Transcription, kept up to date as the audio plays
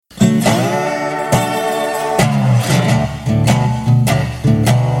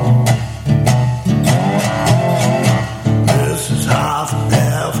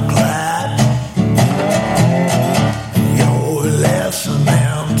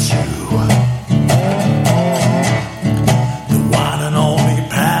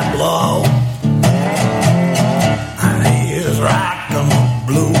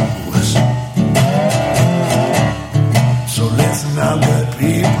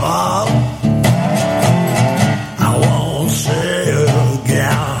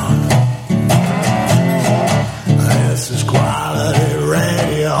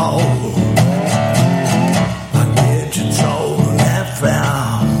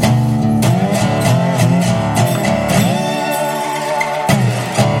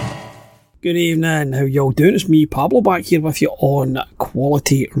Good evening, how y'all doing? It's me, Pablo, back here with you on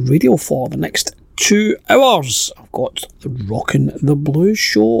Quality Radio for the next 2 hours. I've got the Rockin' the Blues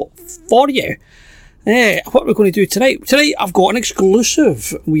show for you. What we're going to do tonight? Tonight I've got an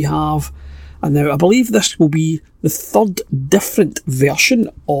exclusive. We have, and now I believe this will be the third different version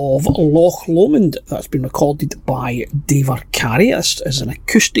of Loch Lomond that's been recorded by Dave Arcari. This is an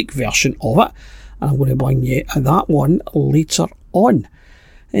acoustic version of it, and I'm going to bring you that one later on.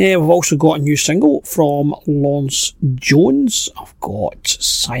 We've also got a new single from Lawrence Jones. I've got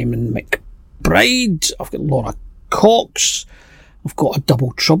Simon McBride. I've got Laura Cox. I've got a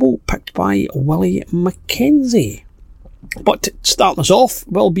Double Trouble picked by Willie Mackenzie. But starting us off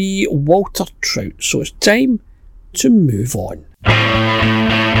will be Walter Trout. So it's time to move on.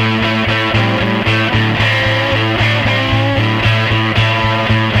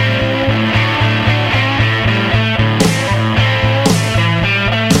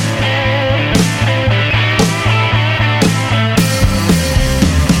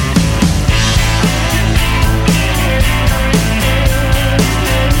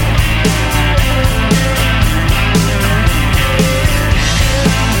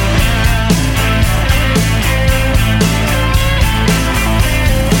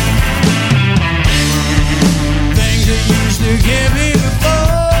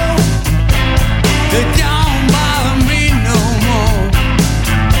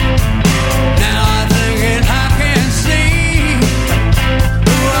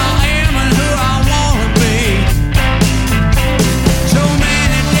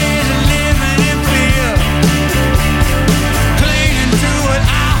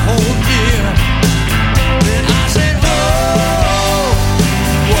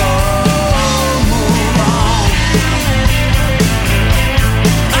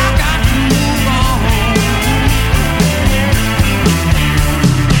 I got to move on.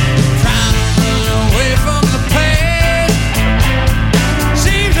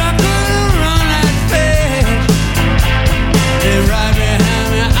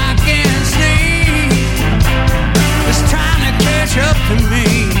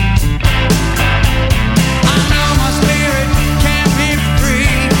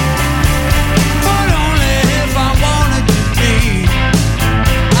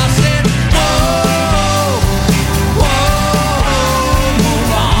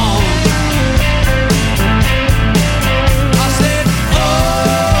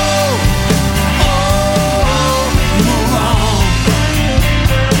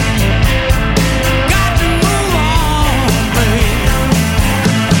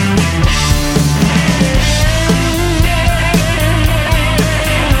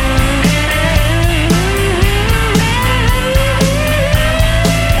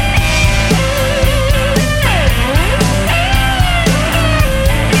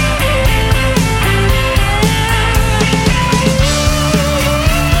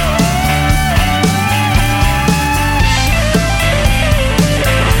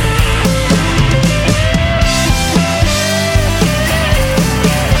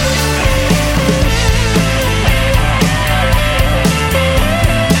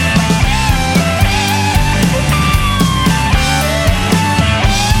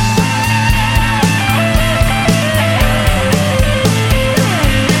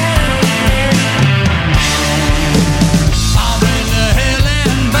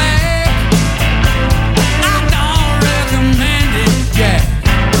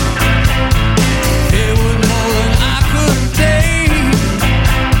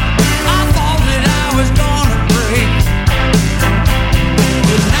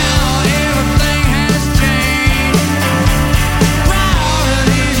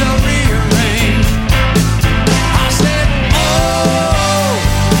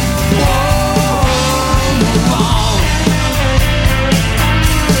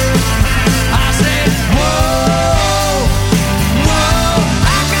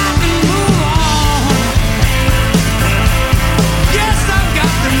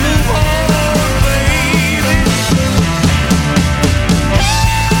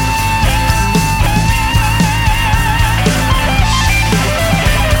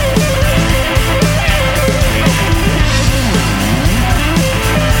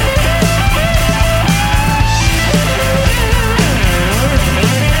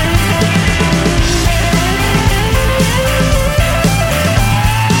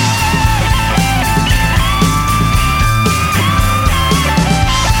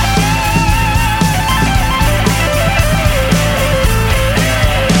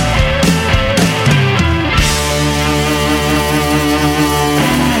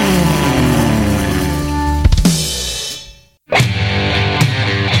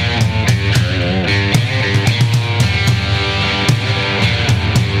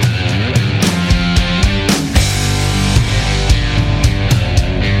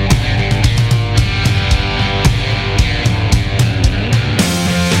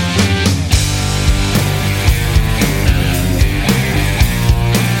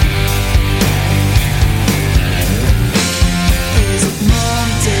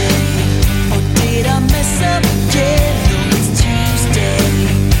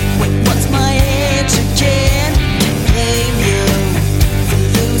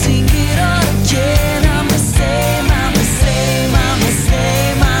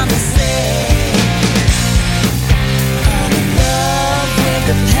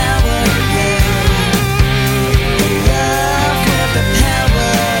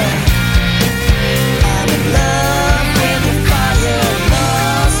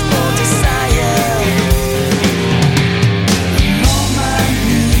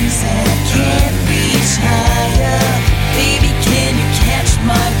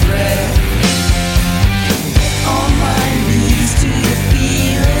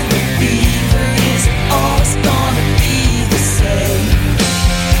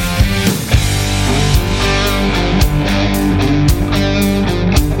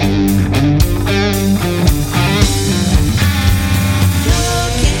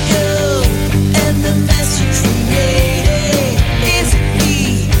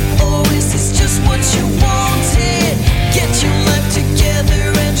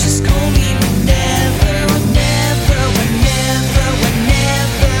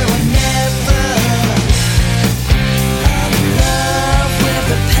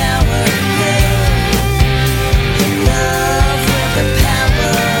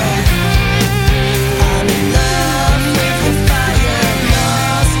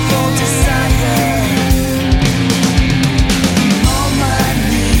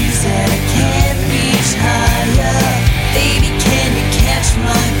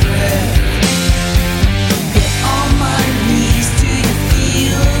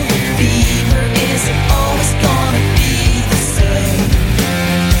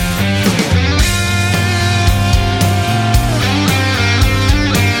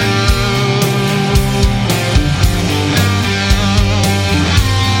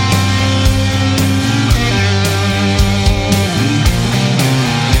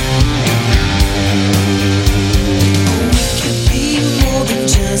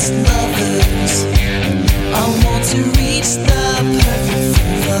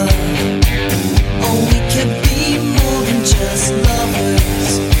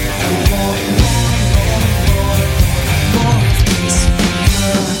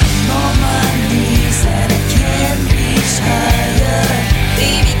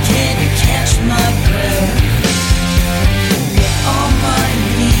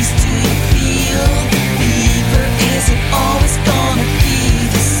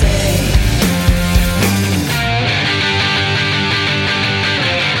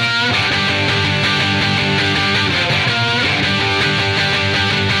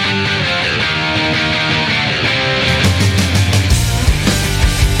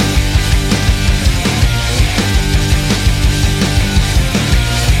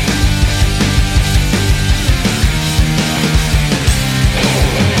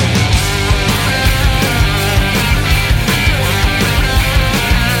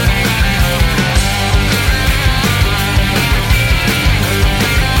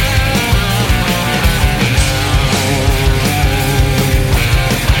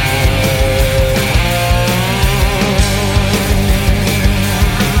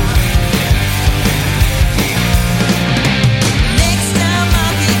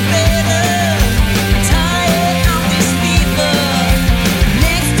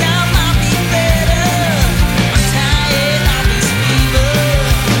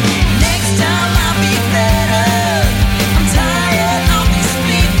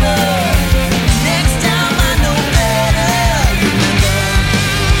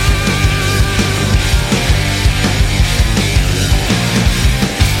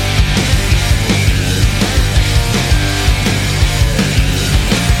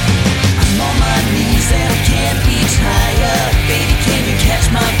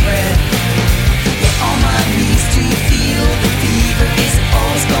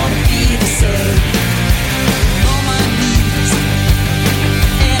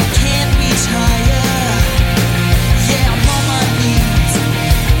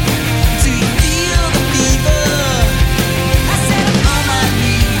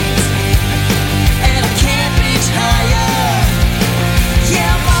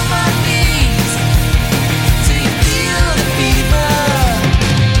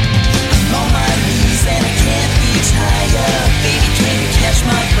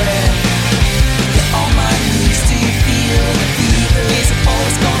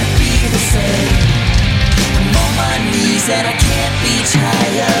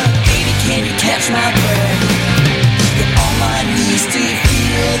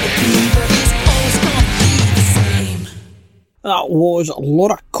 was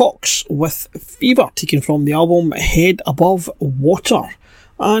Laura Cox with Fever, taken from the album Head Above Water.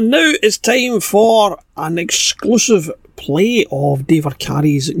 And now it's time for an exclusive play of Dave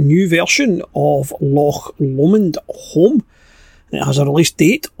Arcari's new version of Loch Lomond Home. It has a release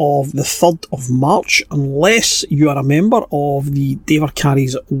date of the 3rd of March, unless you are a member of the Dave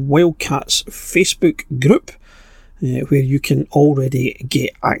Arcari's Wildcats Facebook group, where you can already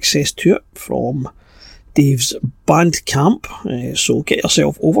get access to it from Dave's Bandcamp. So get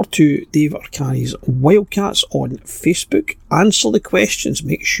yourself over to Dave Arcari's Wildcats on Facebook. Answer the questions.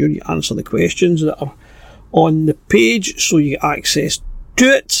 Make sure you answer the questions that are on the page so you get access to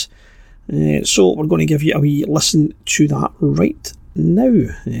it. So we're going to give you a wee listen to that right now.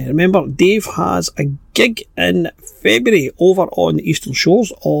 Remember, Dave has a gig in February over on the eastern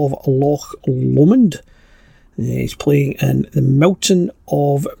shores of Loch Lomond. He's playing in the Milton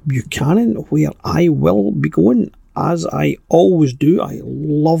of Buchanan, where I will be going, as I always do. I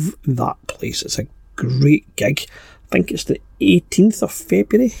love that place. It's a great gig. I think it's the 18th of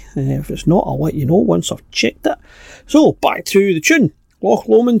February. If it's not, I'll let you know once I've checked it. So, back to the tune. Loch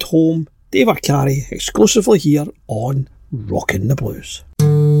Lomond Home, Dave Arcari, exclusively here on Rockin' the Blues.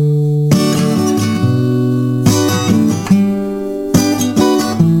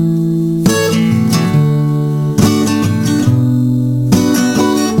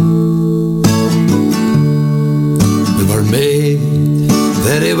 We were made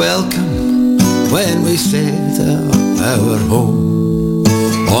very welcome when we set up our home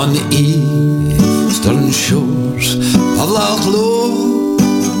on the eastern shores of Loch Lomond,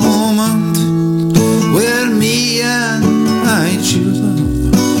 where me and my true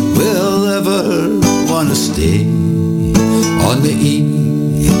love will ever want to stay. On the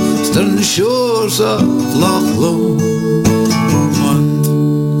eastern shores of Loch Lomond,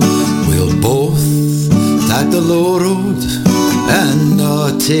 we'll both take the low road and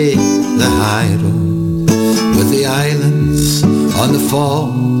not take the high road, with the islands on the fall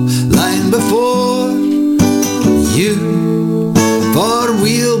line before you. For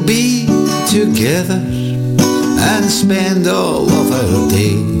we'll be together and spend all of our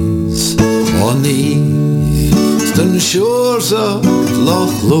days on the eastern shores of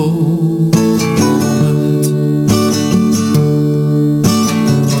Loch Lomond.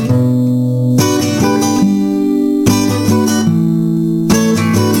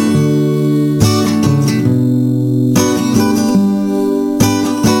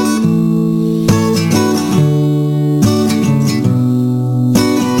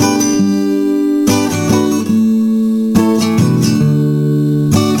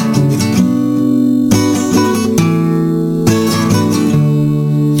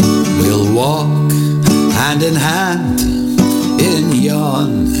 In hand in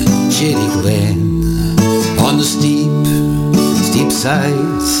yon shady glen, on the steep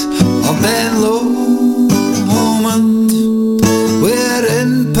sides of Ben Lomond, where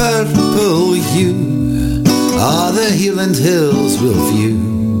in purple hue all the Highland hills will view,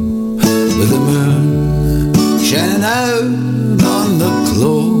 with the moon shining out on the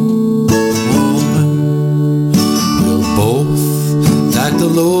glow. We'll both take the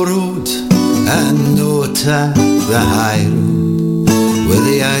low road and no take the high road, with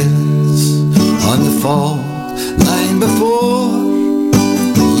the islands on the fall line before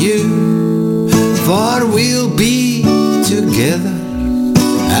you. For we'll be together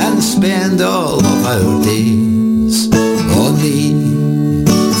and spend all of our days on the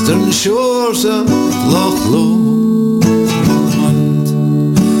eastern shores of Loch Lomond.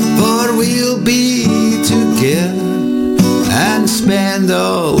 For we'll be together and spend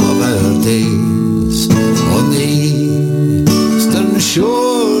all of our days on the eastern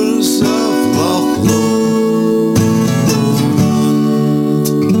shores of Loch Lomond.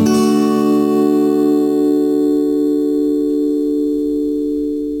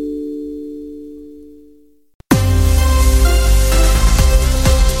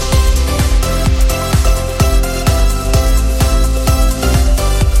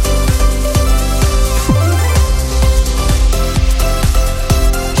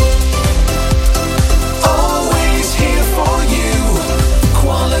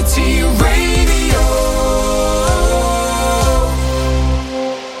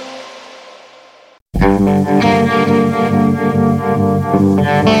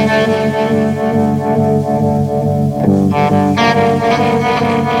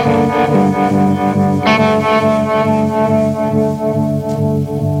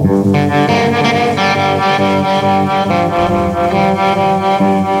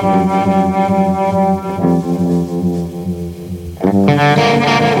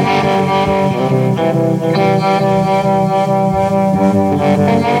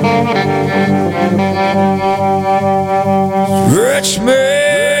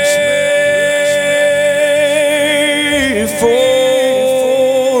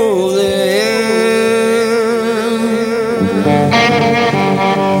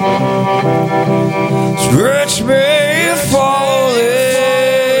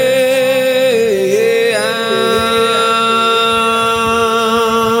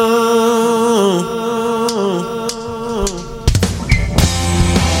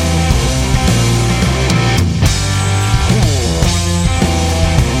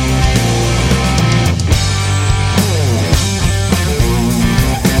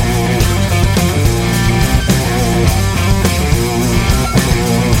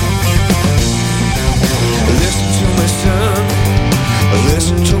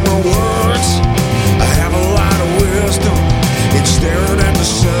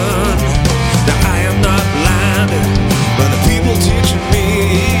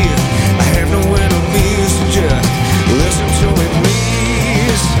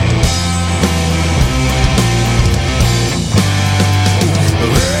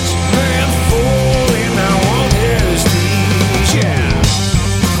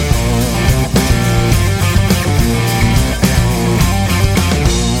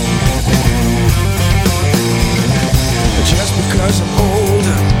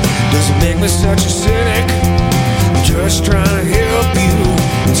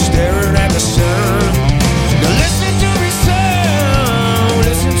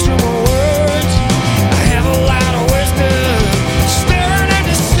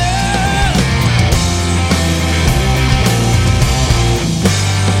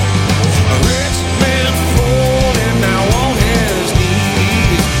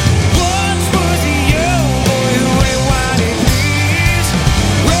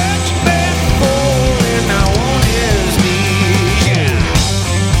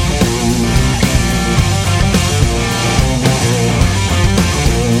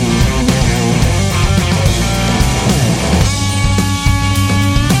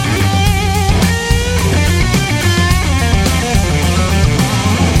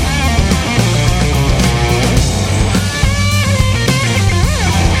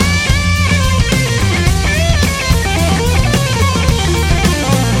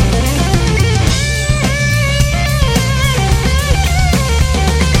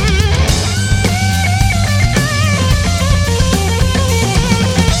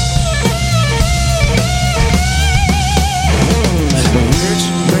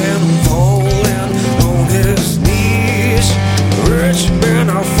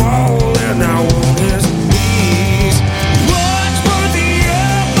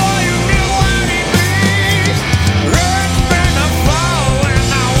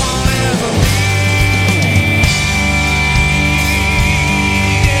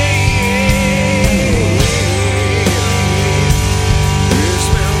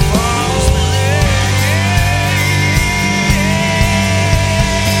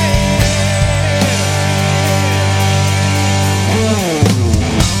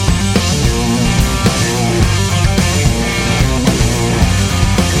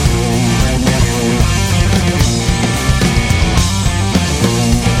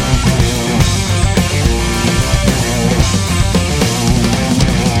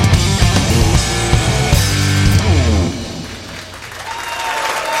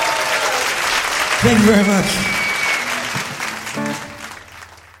 Thank you very much.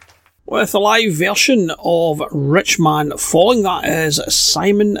 With a live version of Rich Man Falling, that is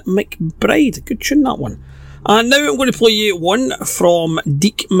Simon McBride. Good tune, that one. And now I'm going to play you one from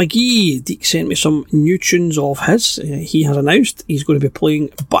Deek McGee. Deek sent me some new tunes of his. He has announced he's going to be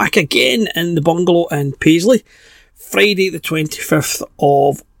playing back again in the bungalow in Paisley, Friday the 25th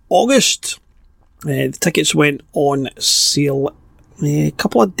of August. The tickets went on sale a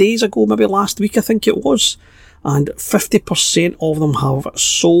couple of days ago, maybe last week I think it was, and 50% of them have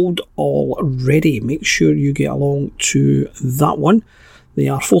sold already. Make sure you get along to that one. They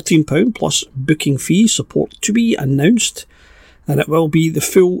are £14 plus booking fee, support to be announced, and it will be the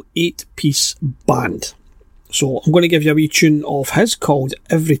full 8-piece band. So I'm going to give you a wee tune of his called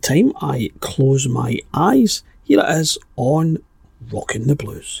Every Time I Close My Eyes. Here it is on Rockin' the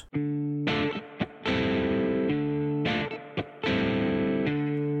Blues.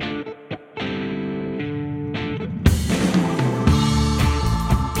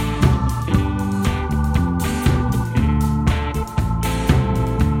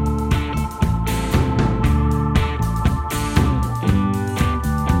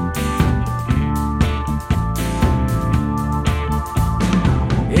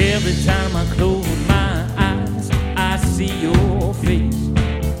 Every time I close my eyes, I see your face.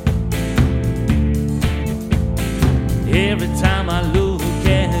 Every time I look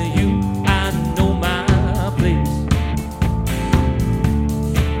at you, I know my place.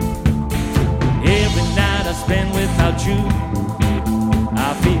 Every night I spend without you,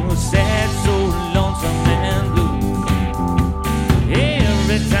 I feel sad, so lonesome and blue.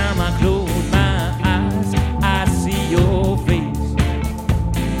 Every time I close my eyes, I see your face.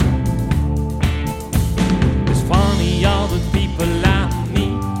 All the people I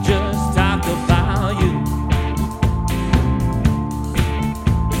meet just talk about you.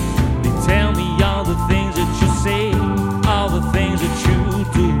 They tell me all the things that you say, all the things that you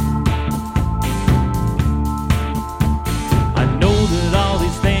do. I know that all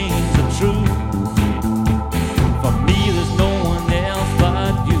these things are true. For me there's no one else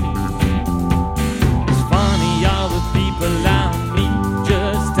but you. It's funny all the people I meet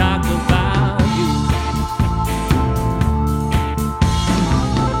just talk about you.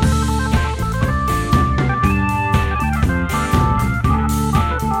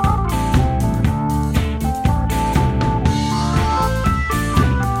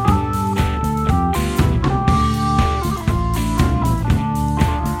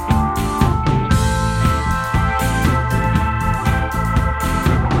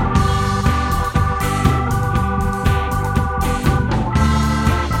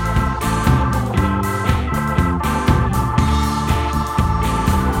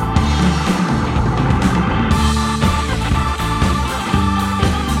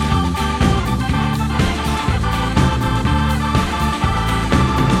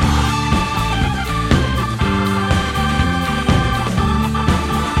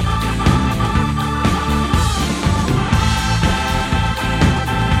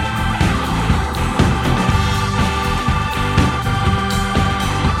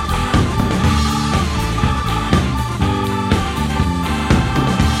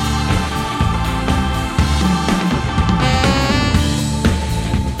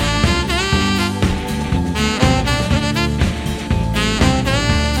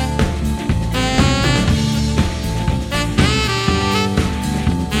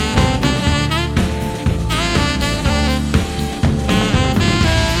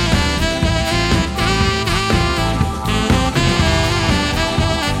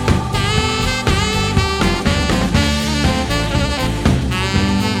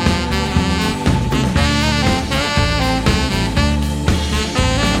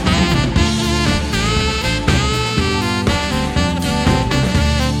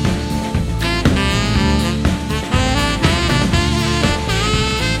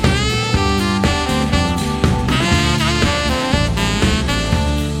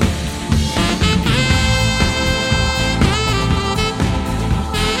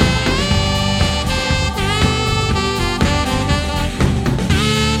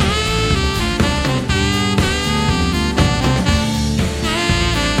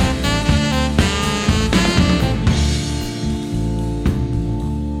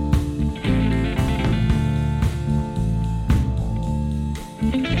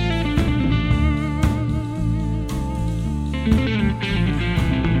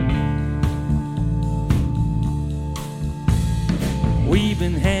 We've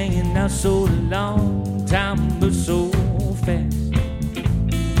been hanging out so long, time moves so fast.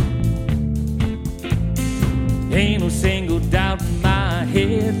 Ain't no single doubt in my head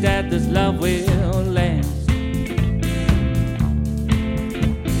head that this love will last.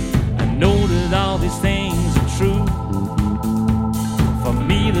 I know that all these things are true. For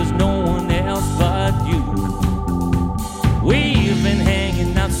me, there's no one else but you. We've been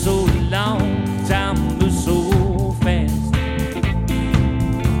hanging out so long, time moves so fast.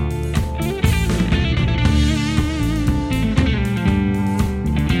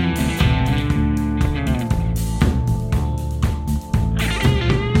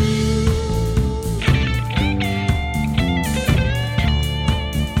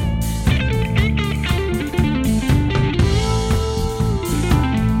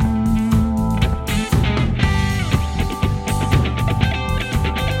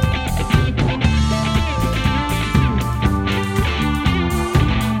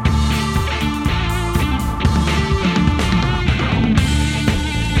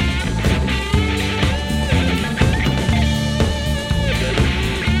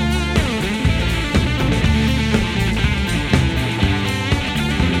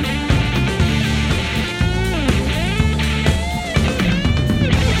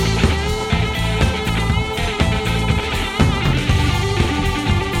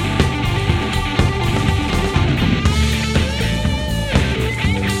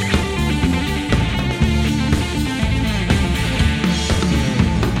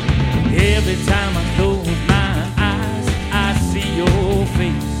 Every time I close my eyes, I see your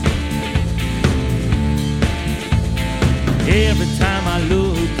face. Every time I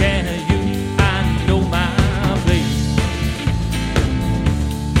look at you, I know my place.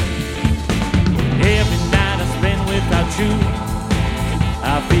 Every night I spend without you,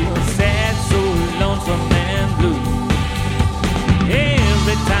 I feel sad, so lonesome and blue.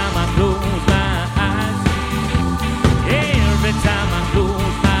 Every time I close my eyes, every time I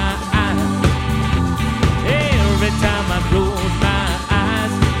close my eyes, every time I close my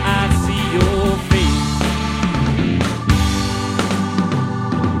eyes, I see your face.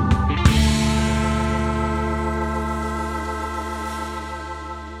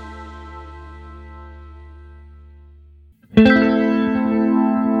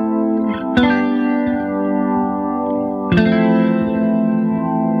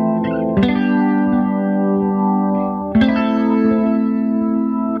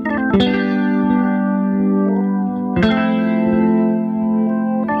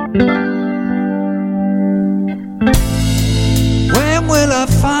 When will I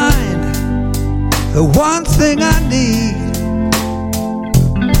find the one thing I need?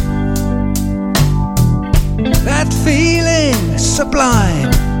 That feeling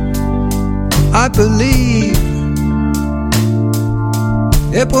sublime, I believe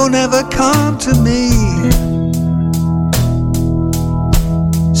it will never come to me.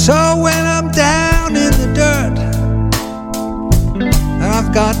 So when I'm down in the dirt and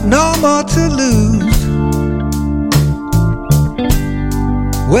I've got no more to lose,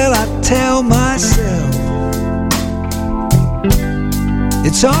 well, I tell myself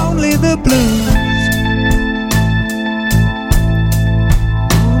it's only the blues.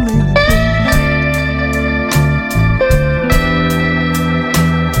 Only the blues.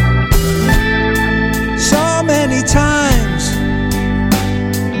 So many times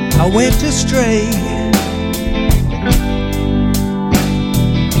I went astray,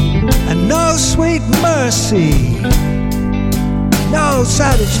 and no sweet mercy, no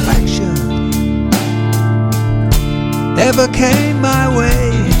satisfaction ever came my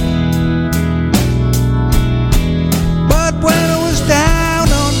way. But when I was down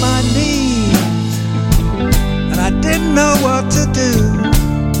on my knees and I didn't know what to do,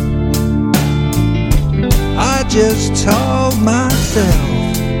 I just told myself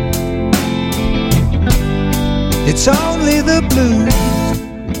it's only the blues.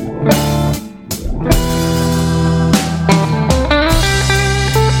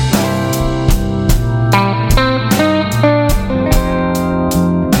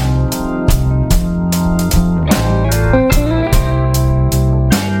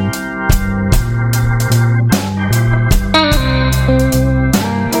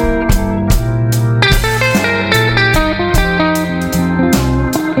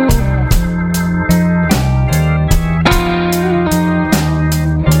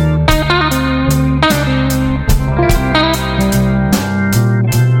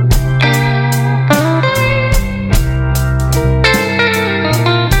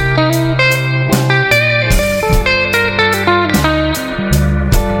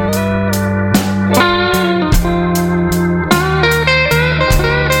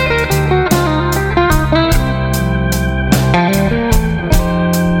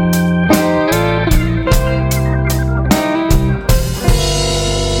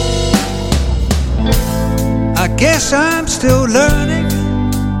 Yes, I'm still learning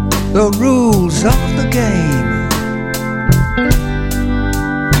the rules of the game.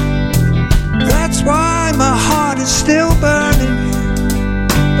 That's why my heart is still burning.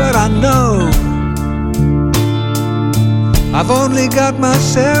 But I know I've only got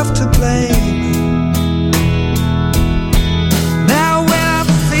myself to blame. Now when I'm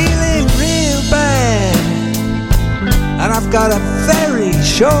feeling real bad and I've got a very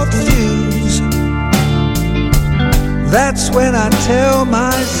short fuse, that's when I tell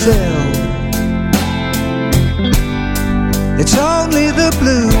myself it's only the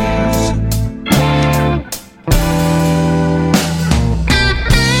blues.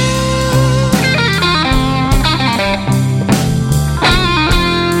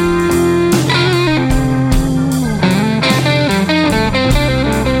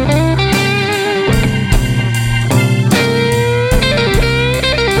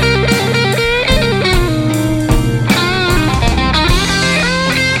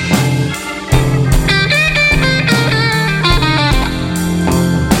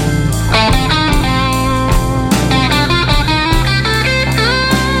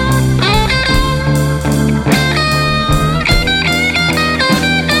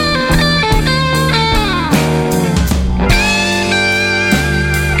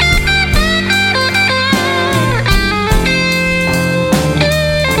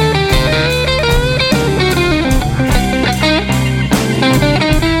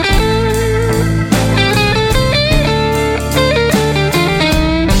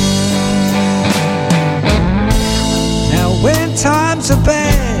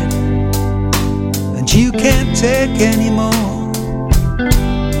 Take anymore.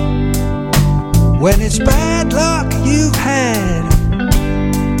 When it's bad luck you've had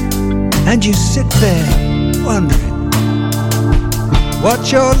and you sit there wondering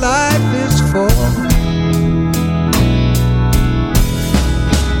what your life is for.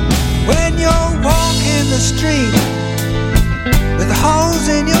 When you're walking the street with holes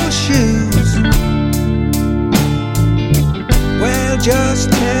in your shoes, well,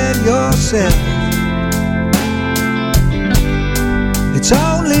 just tell yourself it's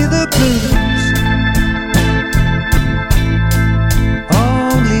only the blues,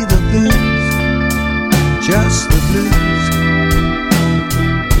 only the blues, just the blues.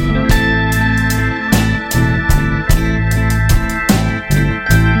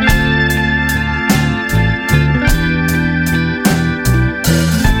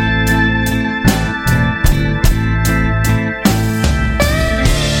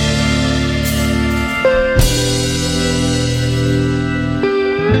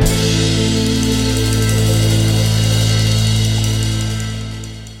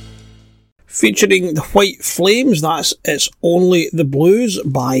 Featuring the White Flames, that's It's Only the Blues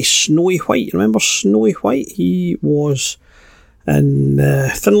by Snowy White. You remember Snowy White? He was in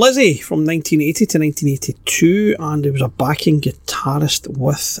Thin Lizzy from 1980 to 1982, and he was a backing guitarist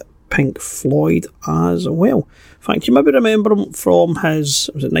with Pink Floyd as well. In fact, you maybe remember him from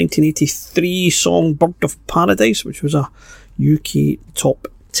his, was it 1983 song Bird of Paradise, which was a UK top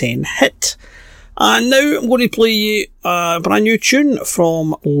 10 hit. And now I'm going to play you a brand new tune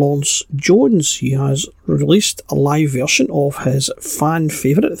from Lawrence Jones. He has released a live version of his fan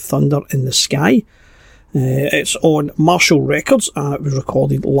favourite, Thunder in the Sky. It's on Marshall Records and it was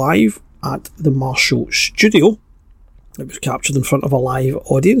recorded live at the Marshall Studio. It was captured in front of a live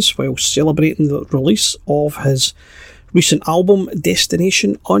audience while celebrating the release of his recent album,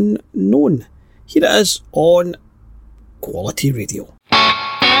 Destination Unknown. Here it is on Quality Radio.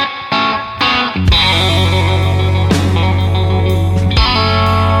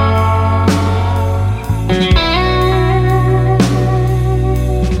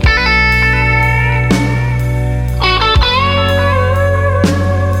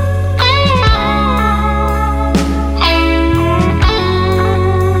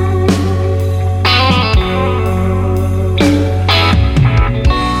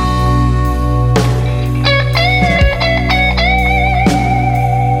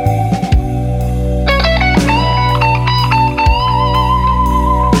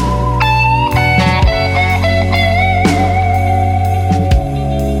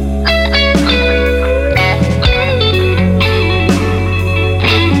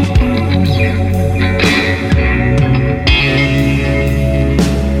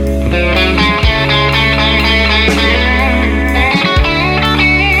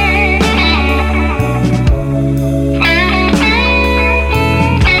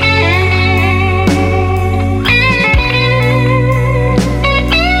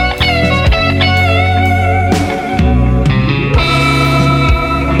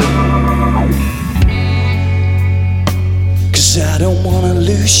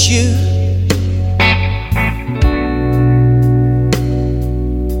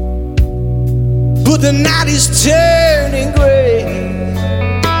 but the night is turning gray.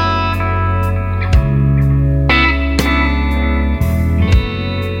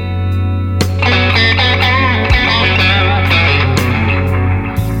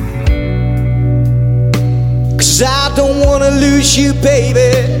 I don't wanna lose you,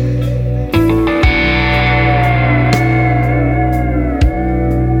 baby.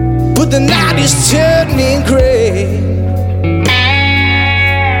 But the night is turning gray.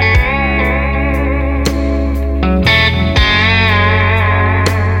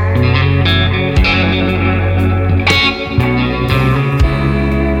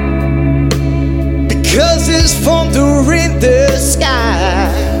 Because there's thunder in the sky.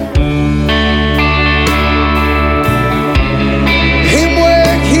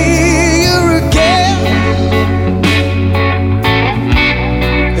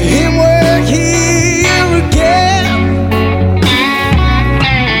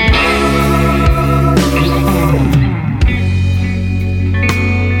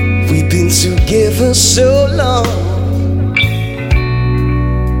 Together so long,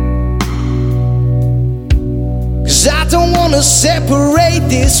 'cause I don't wanna separate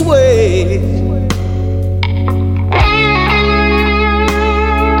this way.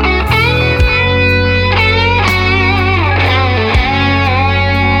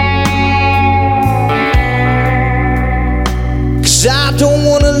 Cause I don't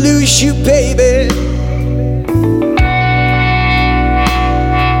wanna lose you, baby.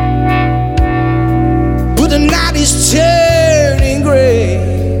 The night is turning gray.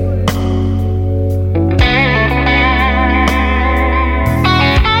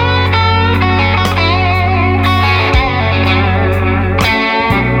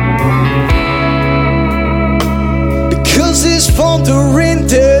 Because there's thunder in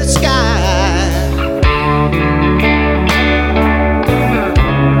the sky.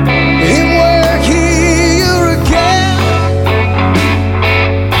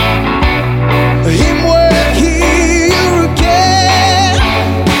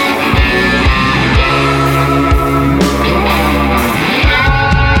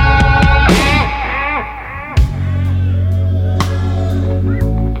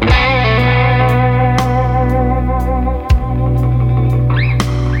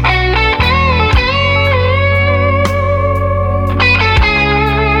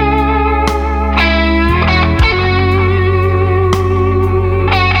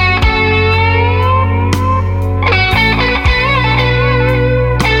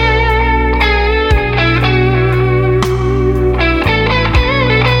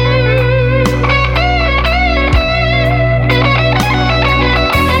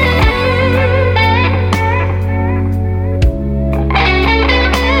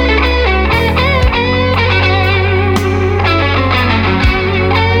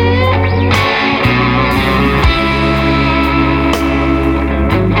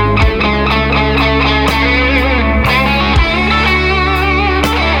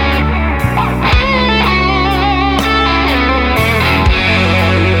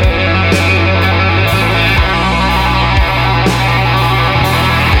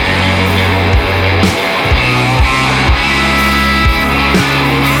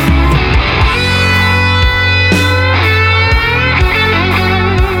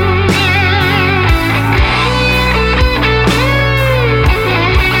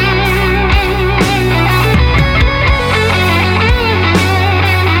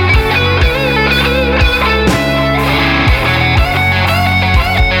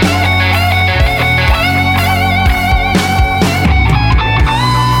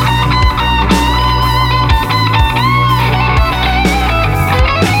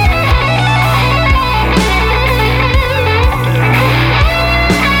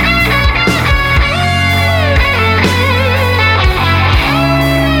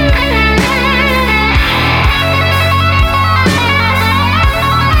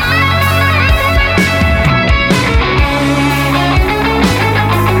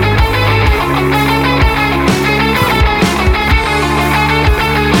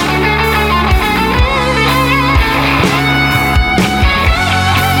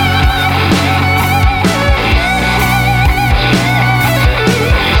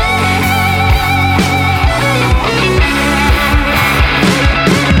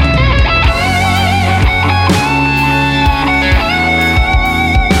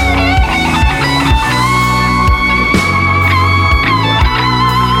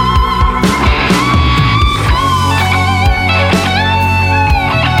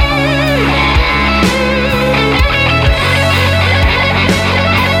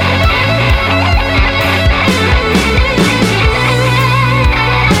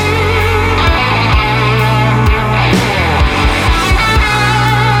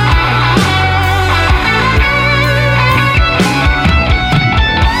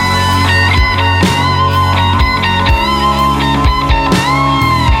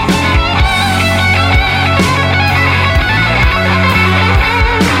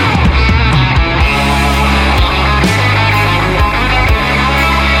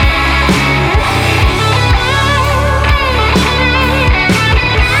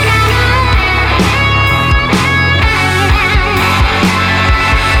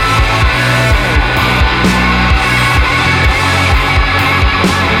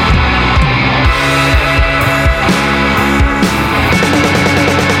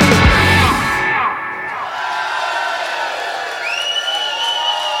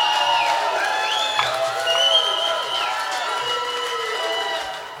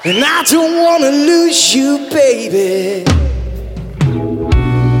 And I don't wanna lose you, baby.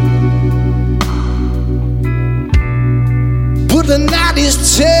 But the night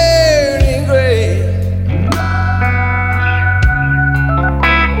is turning gray.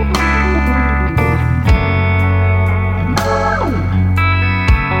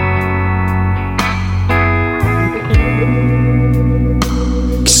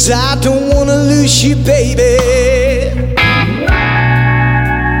 'Cause I don't wanna lose you, baby.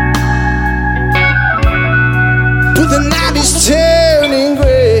 But the night is turning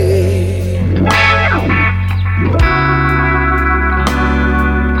gray.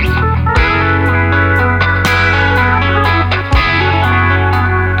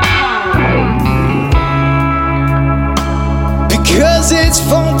 Because it's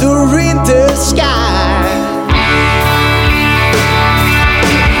thunder in the sky.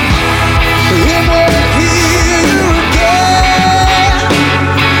 And we're here again.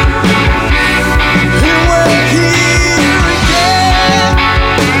 And we're here again.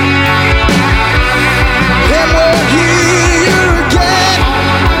 And we're here again.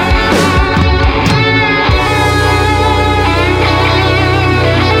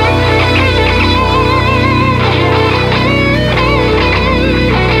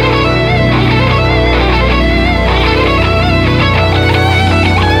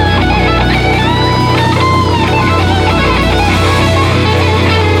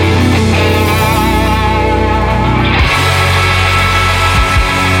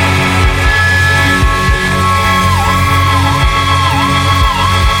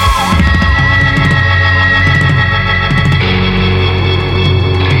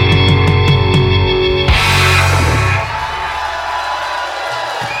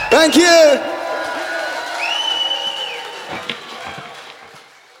 Thank you.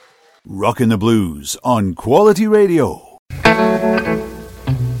 Rockin' the Blues on Quality Radio.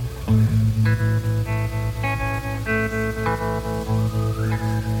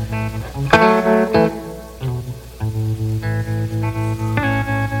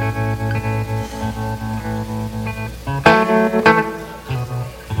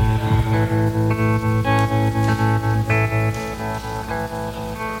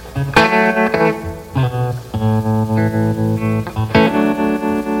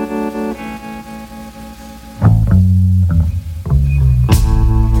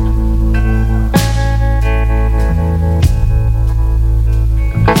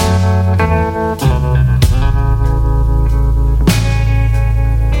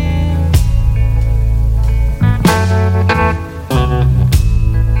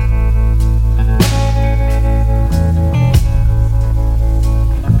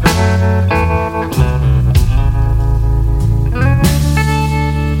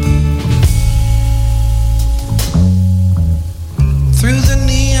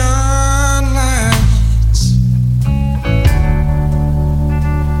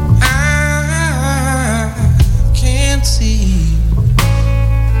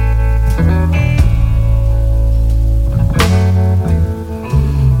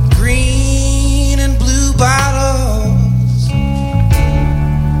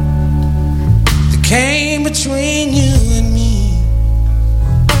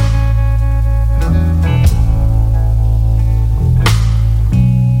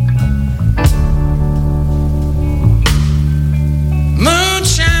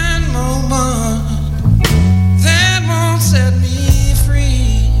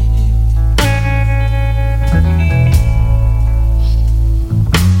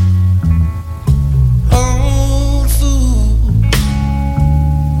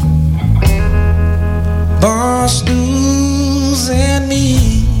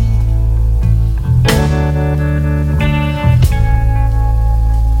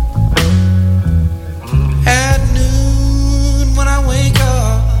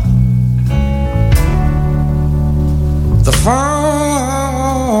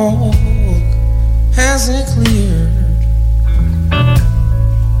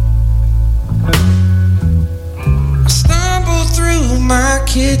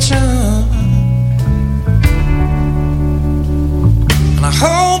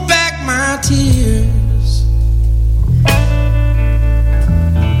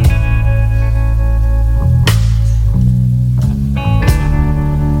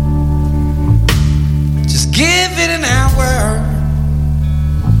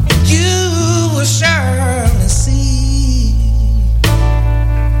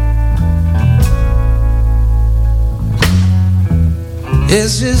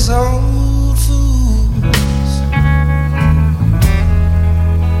 It's just old fools,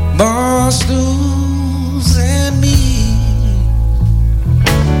 barstools and me.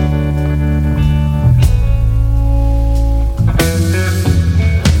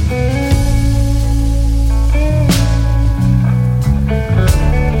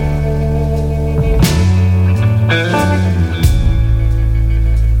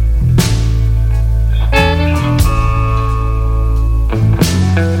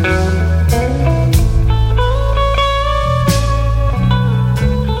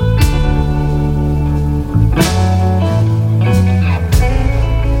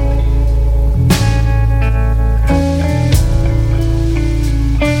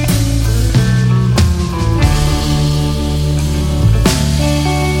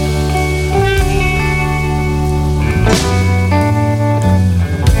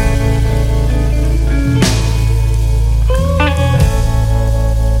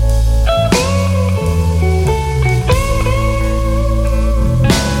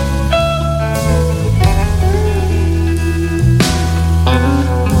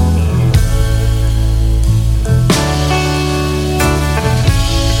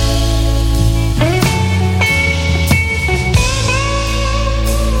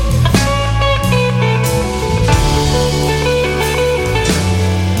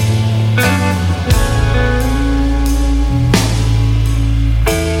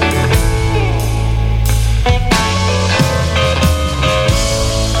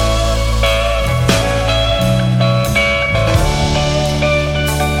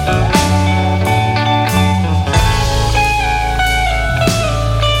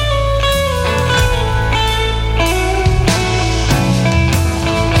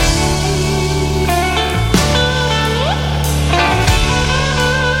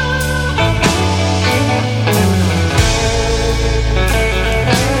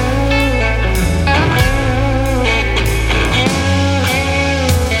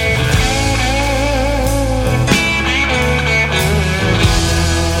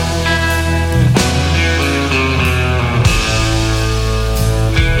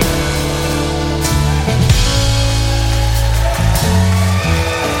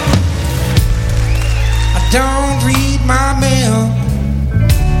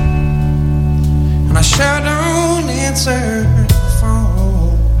 sure don't answer the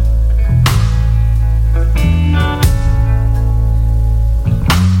phone.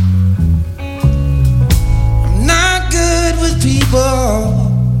 I'm not good with people,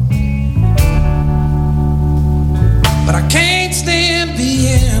 but I can't stand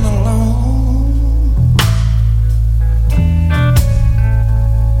being alone.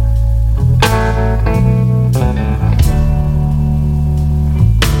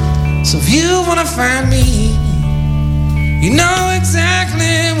 So if you wanna find me, you know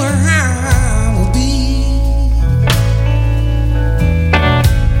exactly where I will be.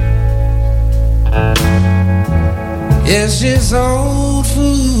 It's just old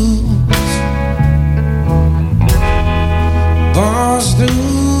fools, bar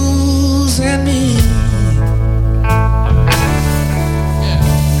stools and me.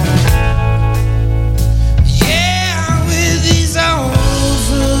 Yeah, with these old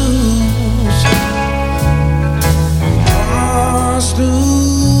fools, bar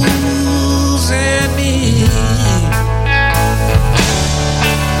stools and me.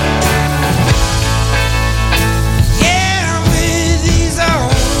 Yeah, with these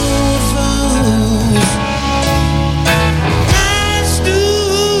old fools, bar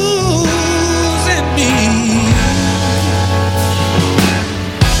stools and me.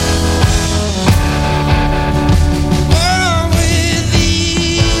 Oh, with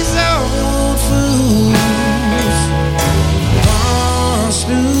these old fools, bar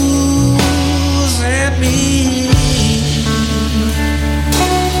stools and me.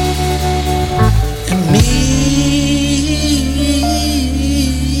 And me.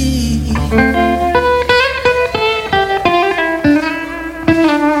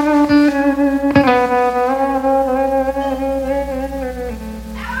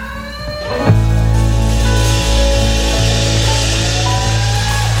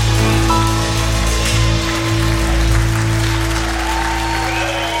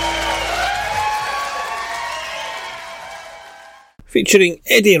 Featuring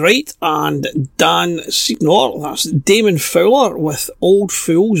Eddie Wright and Dan Signor. That's Damon Fowler with Old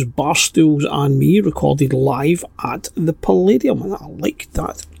Fools, Barstools and Me, recorded live at the Palladium. And I like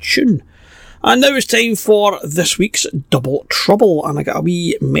that tune. And now it's time for this week's Double Trouble. And I got a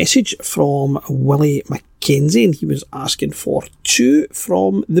wee message from Willie Mackenzie, and he was asking for 2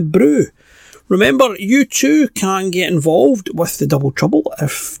 from the Brew. Remember, you too can get involved with the Double Trouble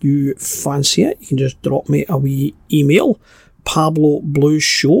if you fancy it. You can just drop me a wee email,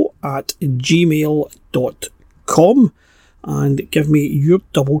 pabloblueshow@gmail.com, and give me your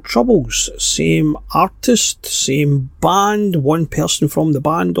double troubles. Same artist, same band, one person from the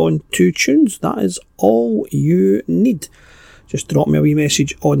band on 2 tunes. That is all you need. Just drop me a wee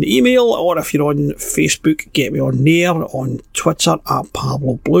message on the email, or if you're on Facebook, get me on there, on Twitter at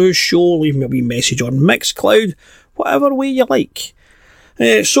Pablo Blues Show, leave me a wee message on Mixcloud, whatever way you like.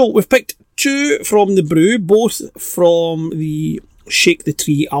 So we've picked 2 from the Brew, both from the Shake the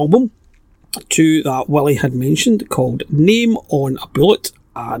Tree album, 2 that Willie had mentioned, called Name on a Bullet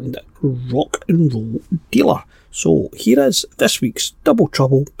and Rock and Roll Dealer. So here is this week's Double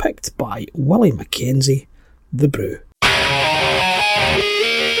Trouble, picked by Willie Mackenzie, the Brew.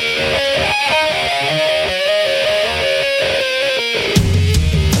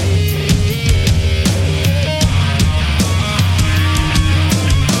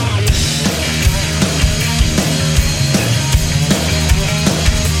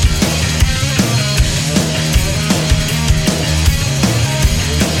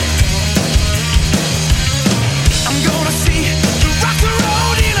 I'm gonna see the rock and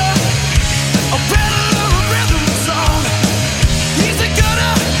roll dealer, a peddler of rhythm and song.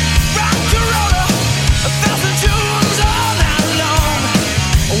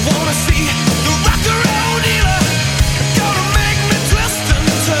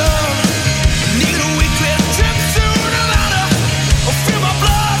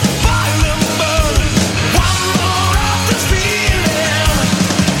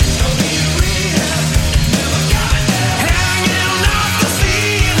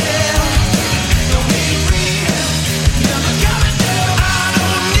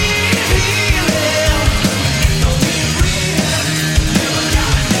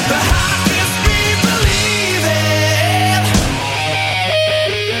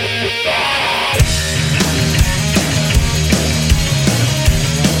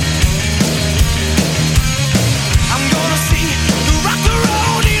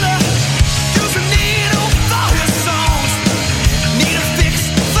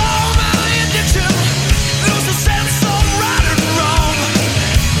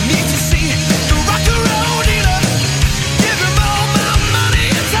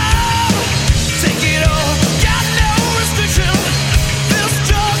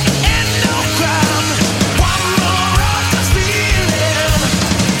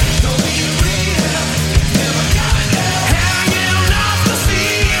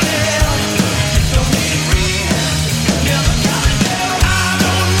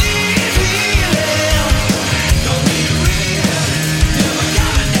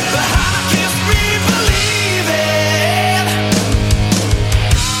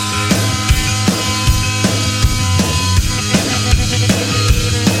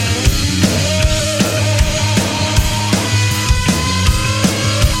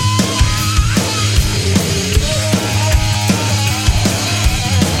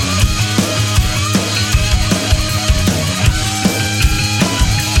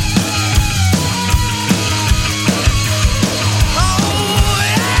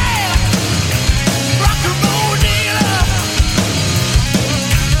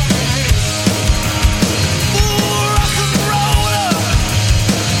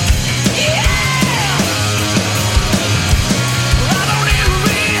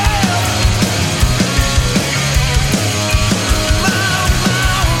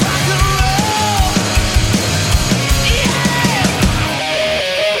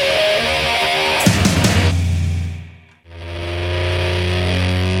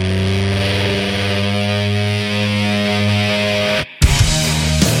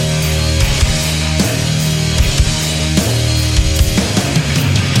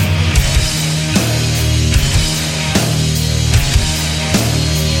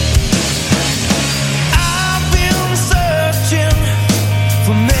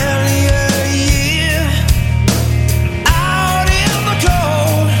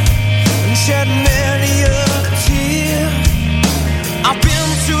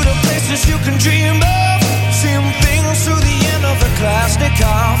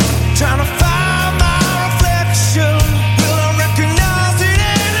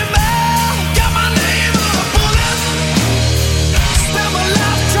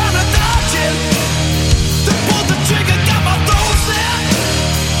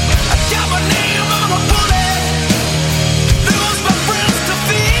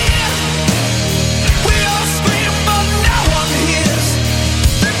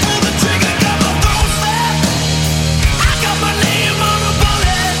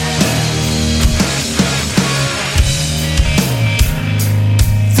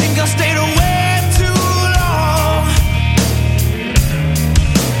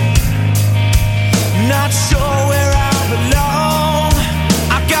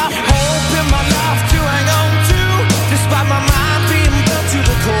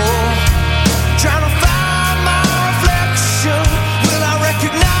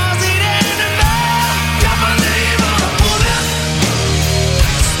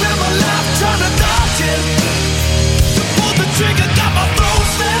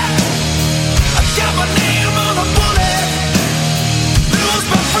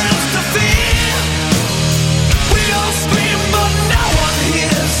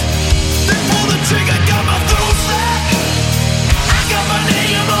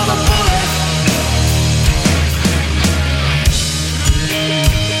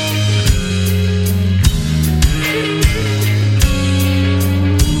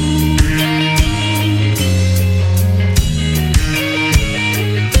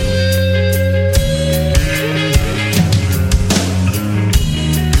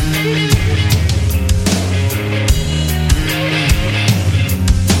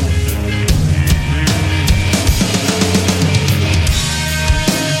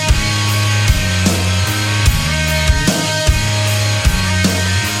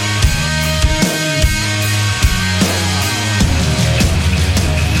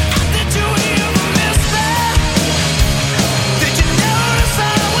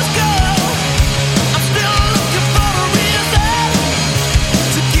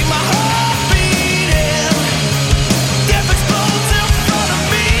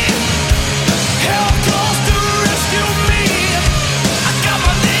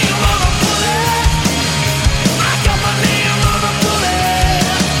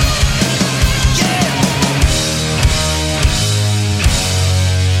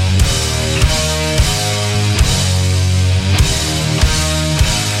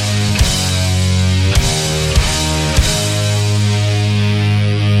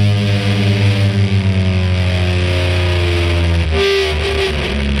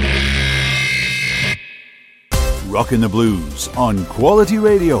 Rockin' the Blues on Quality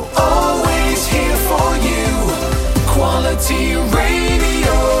Radio. Always here for you. Quality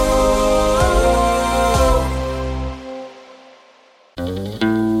Radio.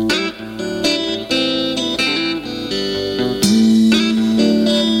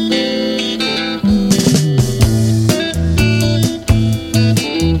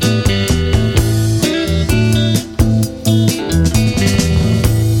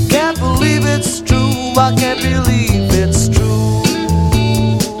 I can't believe it's true.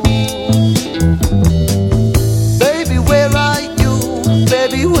 Baby, where are you?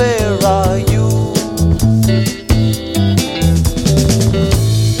 Baby, where are you?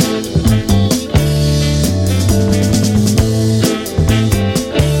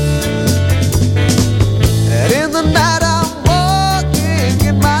 And in the night I'm walking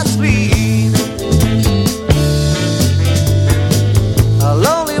in my sleep, a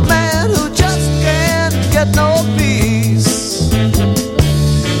lonely man who just get no peace.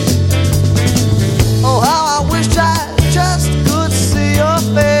 Oh, how I wish I just could see your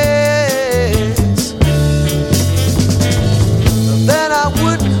face. Then I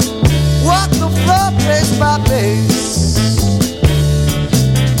wouldn't walk the floor pace by pace.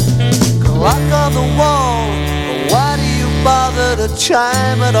 Clock on the wall, why do you bother to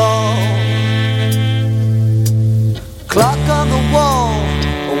chime at all? Clock on the wall,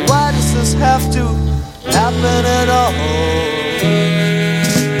 why does this have to happen at all?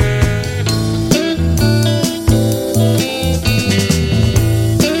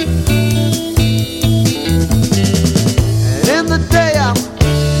 And in the day I'm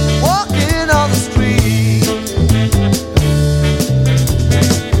walking on the street,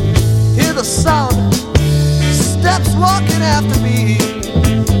 hear the sound, steps walking after me.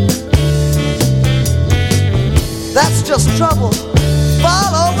 That's just trouble,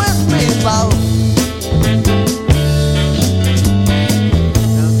 follow with me, follow.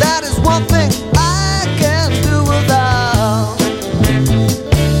 That is one thing I can't do without.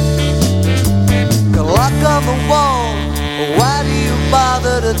 Clock on the wall, why do you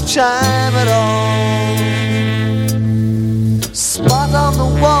bother to chime at all? Spot on the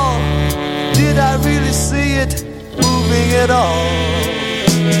wall, did I really see it moving at all?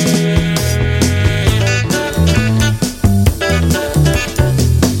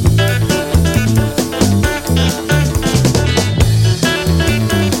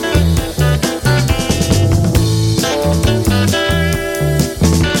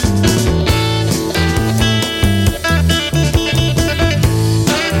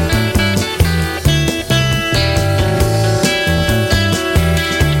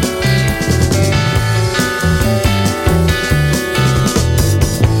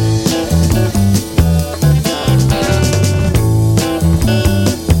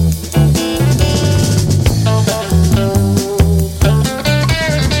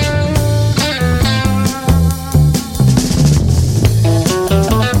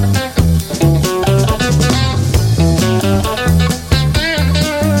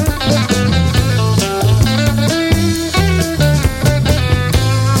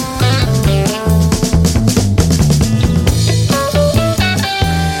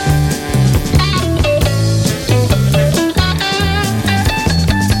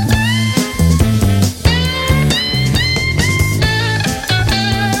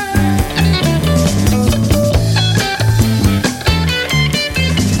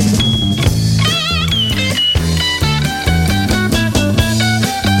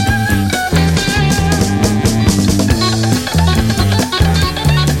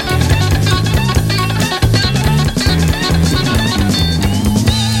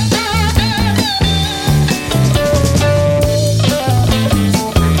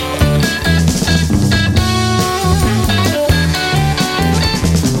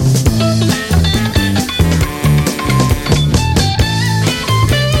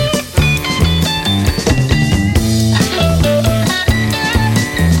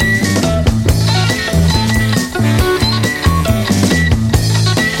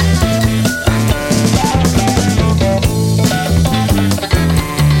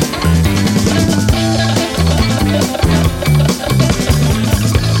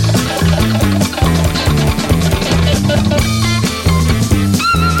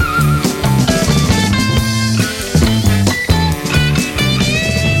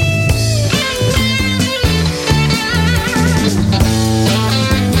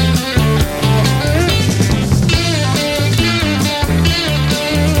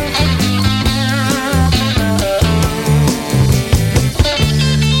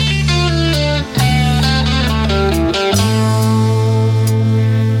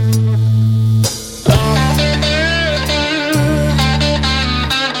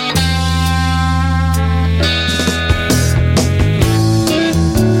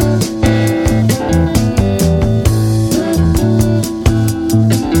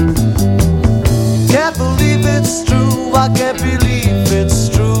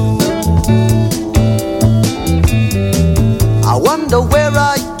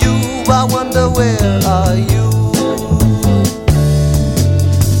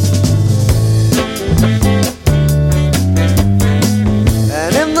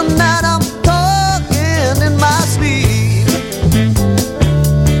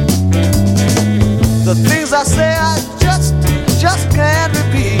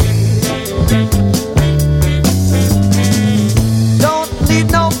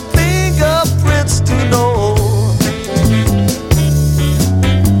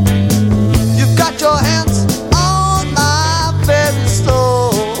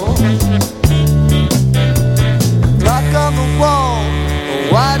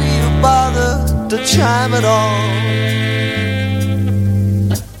 to chime it all.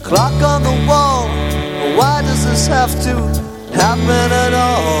 Clock on the wall, why does this have to happen at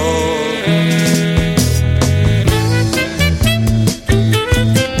all?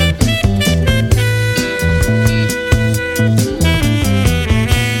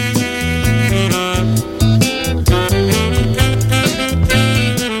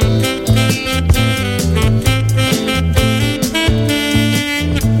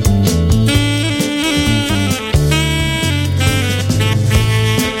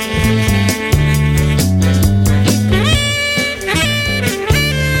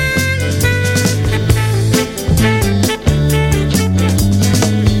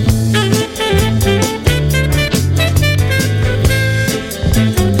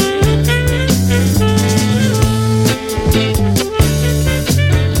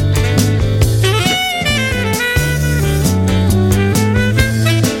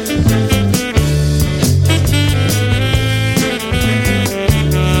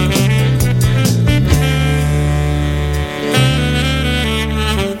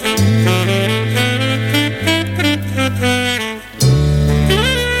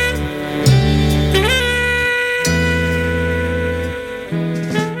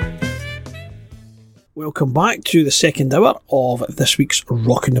 Welcome back to the second hour of this week's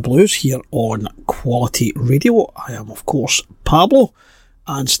Rockin' the Blues here on Quality Radio. I am, of course, Pablo,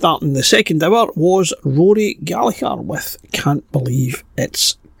 and starting the second hour was Rory Gallagher with Can't Believe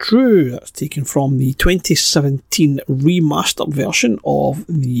It's True. That's taken from the 2017 remastered version of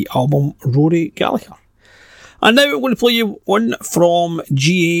the album Rory Gallagher. And now we're going to play you one from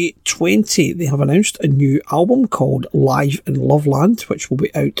GA20. They have announced a new album called Live in Loveland, which will be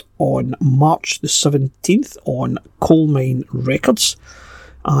out on March the 17th on Coal Mine Records.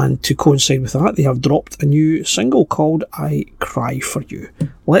 And to coincide with that, they have dropped a new single called I Cry For You.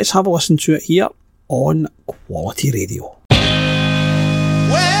 Let's have a listen to it here on Quality Radio.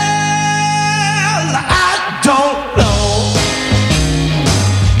 Well, I don't know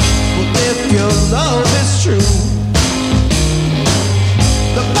if your love is true.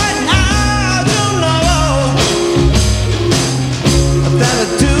 But I do know that I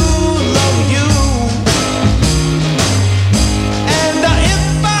do love you. And if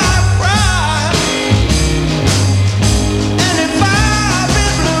I cry, and if I've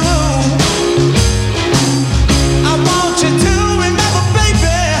been blue, I want you to remember,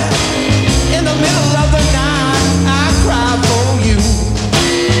 baby, in the middle of the night, I cry for you.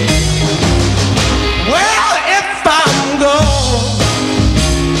 Well, if I'm gone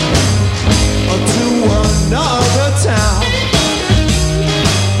to another town,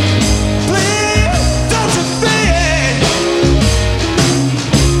 please don't you think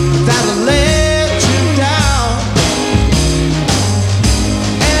that I'll let you down.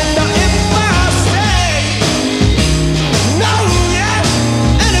 And if I stay, no, yeah,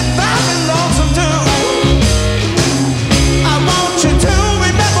 and if I'm lonesome too, I want you to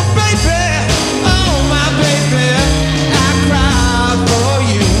remember, baby, oh my baby, I cry for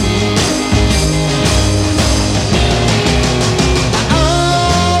you.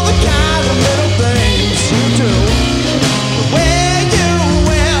 All the kind of little things you do, the way you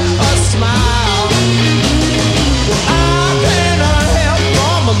wear a smile, well, I cannot help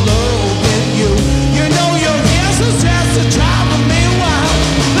from loving you. You know your kisses just to drive me wild.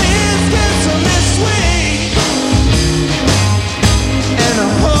 Please kiss me sweet and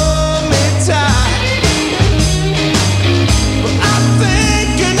hold me tight. But I'm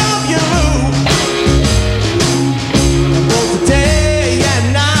thinking of you both day and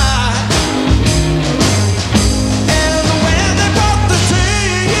night. And the way they brought the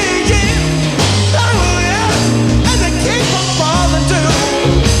tea, oh yeah, and they keep on falling too.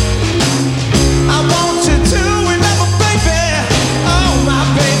 I want you to remember, baby, oh my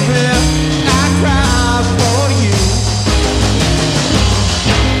baby, I cry for you.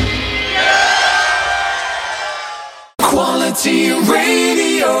 Quality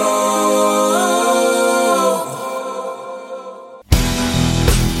Radio.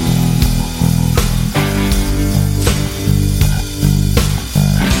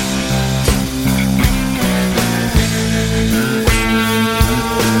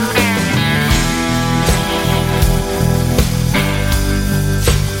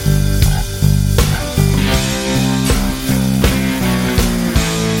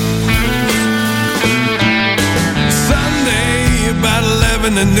 Sunday, about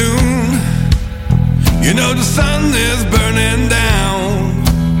 11 to noon, you know the sun is burning down.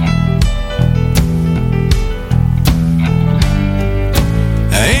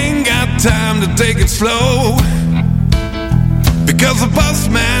 I ain't got time to take it slow, because the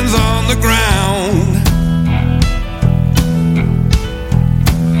busman's on the ground.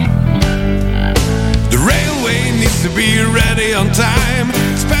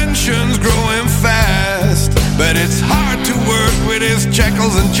 is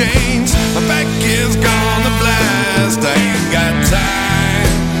shackles and chains. My back is gone to blast. I ain't got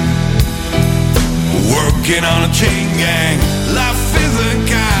time. Working on a chain gang. Life isn't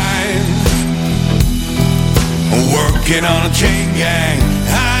kind. Working on a chain gang.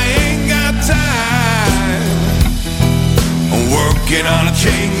 I ain't got time. Working on a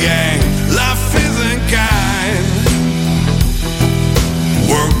chain gang. Life isn't kind.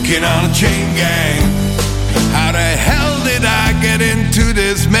 Working on a chain gang. How the hell did I get into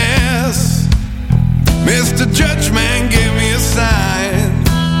this mess? Mr. Judgeman, give me a sign.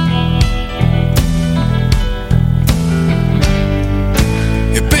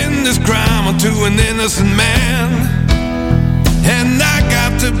 You pinned this crime onto an innocent man, and I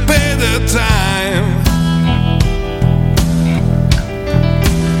got to pay the time.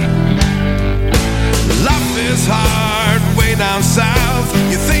 Life is hard way down south.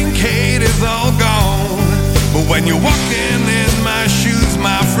 You think hate is all gone, but when you're walking in my shoes,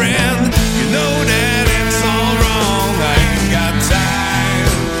 my friend, you know that it's all wrong. I ain't got time.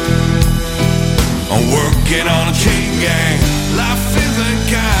 I'm working on a chain gang. Life isn't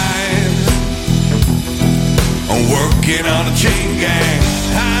kind. I'm working on a chain gang.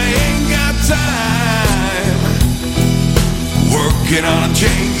 I ain't got time. Working on a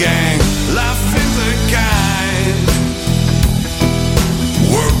chain gang. Life isn't kind.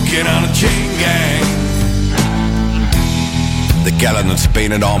 Working on a chain gang. The gallanet's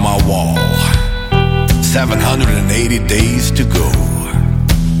painted on my wall. 780 days to go.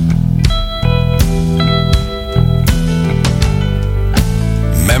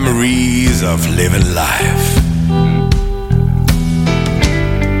 Memories of living life.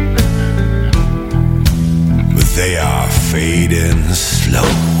 But they are fading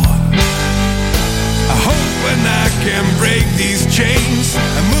slow. I hope when I can break these chains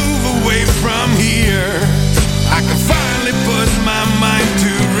and move away from here, I can finally put my mind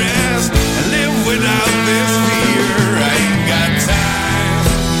to rest and live without this fear. I ain't got time.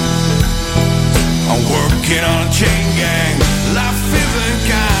 I'm working on a chain gang. Life isn't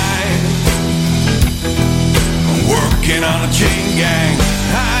kind. I'm working on a chain gang.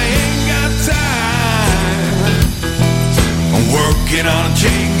 I ain't got time. I'm working on a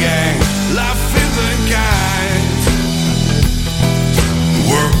chain gang. Life isn't kind.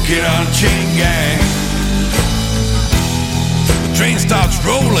 Working on a chain gang. Train starts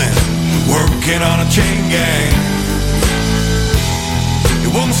rolling, working on a chain gang. It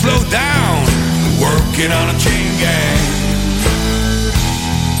won't slow down, working on a chain gang.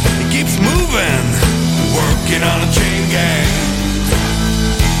 It keeps moving, working on a chain gang.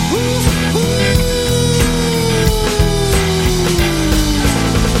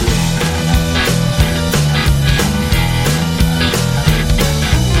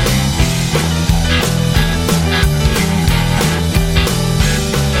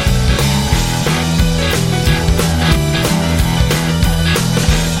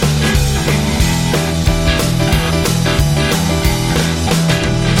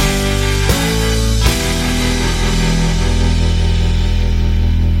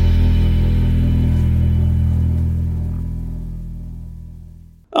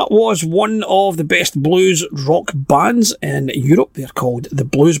 Was one of the best blues rock bands in Europe. They're called the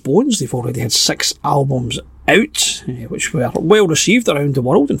Blues Bones. They've already had 6 albums out, which were well received around the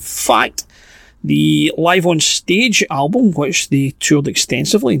world. In fact, the Live on Stage album, which they toured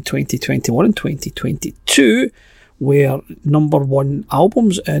extensively in 2021 and 2022, were #1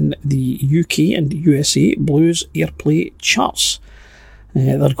 albums in the UK and USA Blues Airplay charts.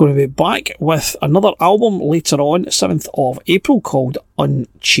 They're going to be back with another album later on, 7th of April, called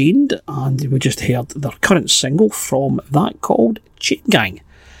Unchained, and we just heard their current single from that called Chain Gang.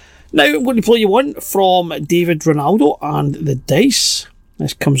 Now I'm going to play you one from David Ronaldo and the Dice.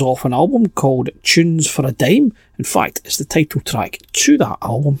 This comes off an album called Tunes for a Dime. In fact, it's the title track to that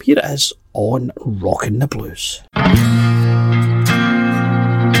album. Here it is on Rockin' the Blues.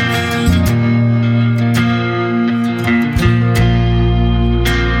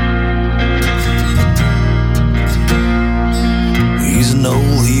 He's an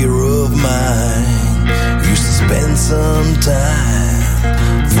old hero of mine. Used to spend some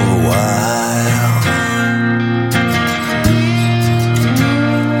time for a while.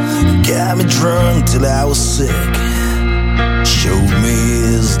 Got me drunk till I was sick. Showed me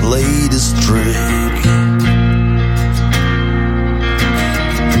his latest trick.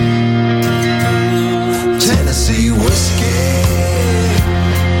 Tennessee whiskey,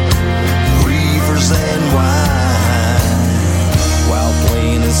 reefers and wine, while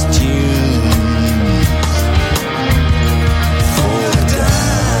playing his tune for a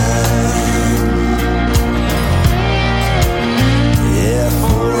dime.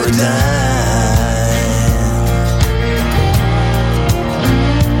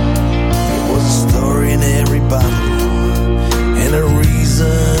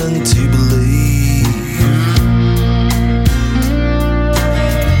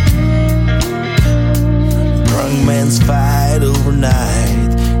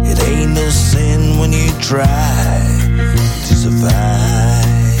 try to survive.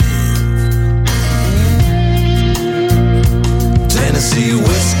 Tennessee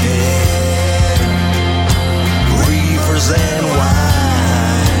whiskey, reefers and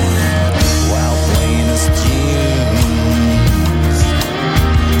wine, while playing his tunes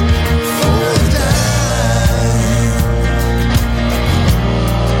for a dime.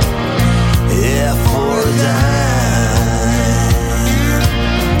 Yeah, for a dime.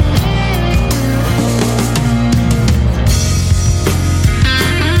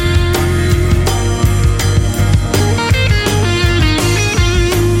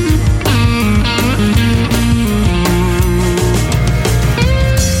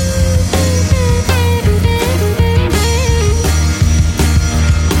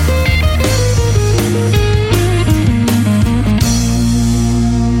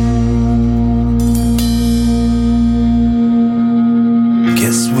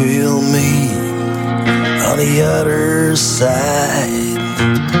 The other side,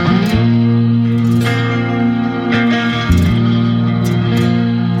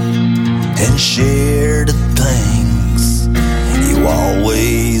 and share the things you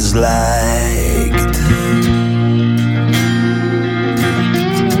always liked.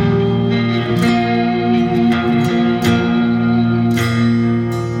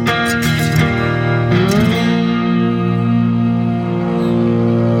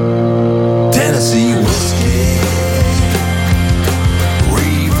 Tennessee whiskey,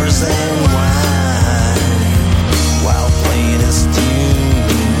 reefers and wine, while playing his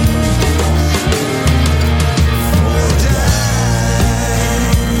tunes for a dime.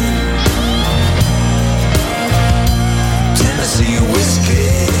 Tennessee whiskey,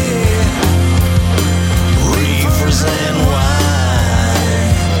 reefers and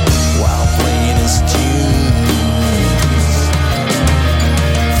wine, while playing his tunes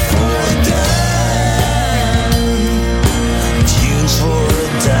for a dime. Tunes for a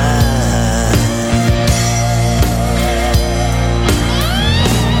dime.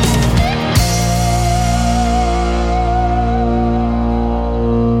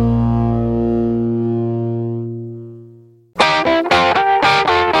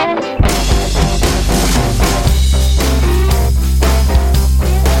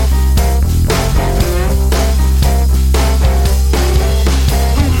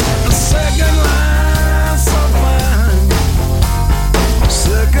 Second line so fine,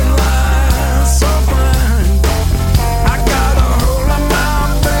 second line so fine. I got a hold of my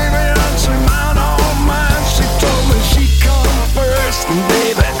baby and she mine all mine. She told me she'd come first and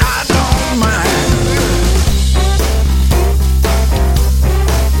baby I don't mind.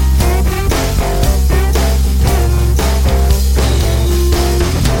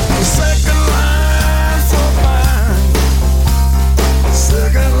 Second line so fine,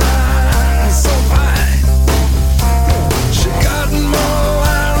 second line so fine. She got more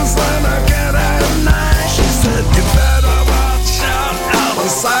lines than a cat at night. She said you better watch out, out of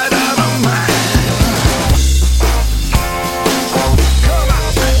sight, out of mind. Come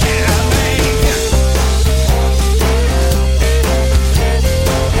on, yeah, baby.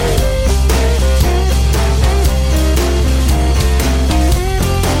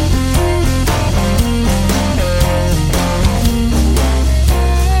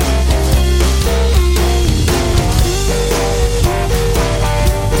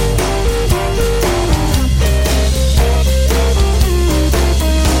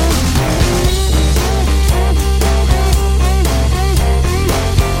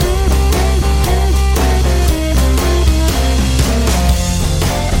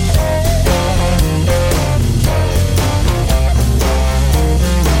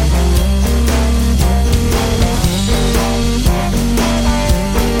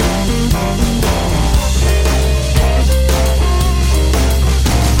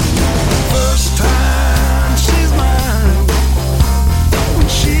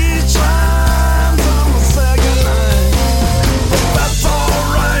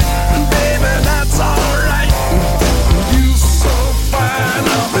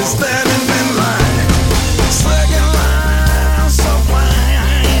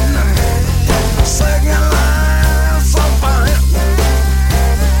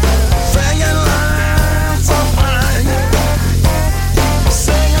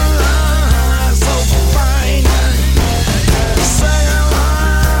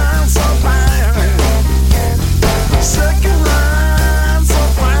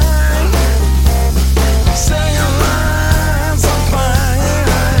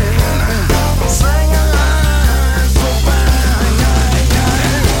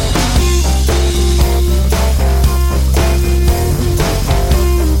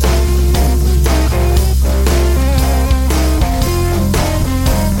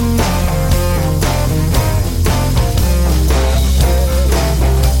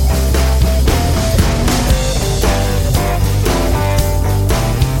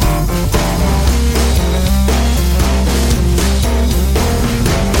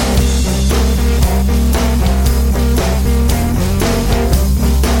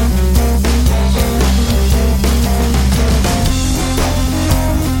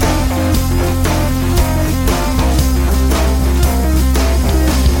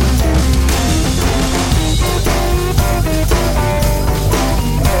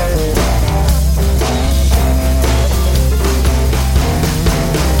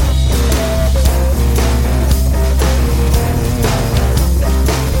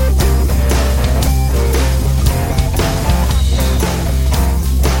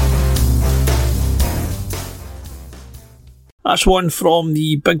 That's one from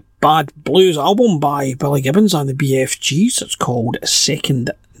the Big Bad Blues album by Billy Gibbons and the BFGs. It's called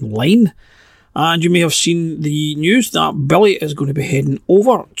Second Line. And you may have seen the news that Billy is going to be heading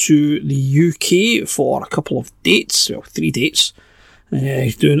over to the UK for a couple of dates, well, 3 dates.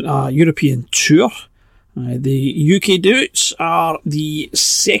 He's doing a European tour. The UK dates are the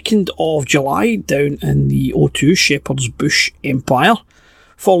 2nd of July down in the O2 Shepherd's Bush Empire.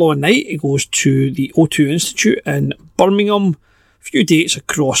 Following night, he goes to the O2 Institute in Birmingham. A few dates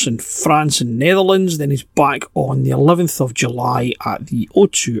across in France and Netherlands. Then he's back on the 11th of July at the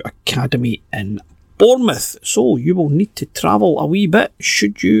O2 Academy in Bournemouth. So you will need to travel a wee bit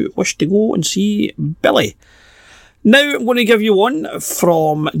should you wish to go and see Billy. Now I'm going to give you one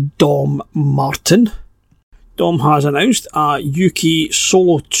from Dom Martin. Dom has announced a UK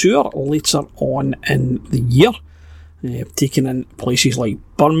solo tour later on in the year. Taking in places like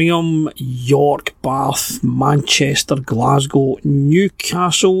Birmingham, York, Bath, Manchester, Glasgow,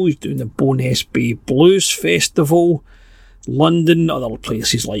 Newcastle. He's doing the Bowness Bay Blues Festival, London, other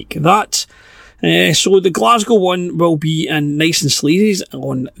places like that. So the Glasgow one will be in Nice and Sleazy's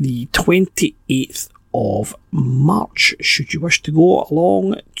on the 28th of March. Should you wish to go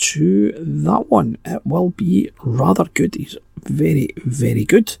along to that one, it will be rather good. He's very, very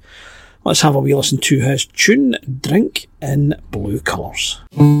good. Let's have a wee listen to his tune, Drink in Blue Colours.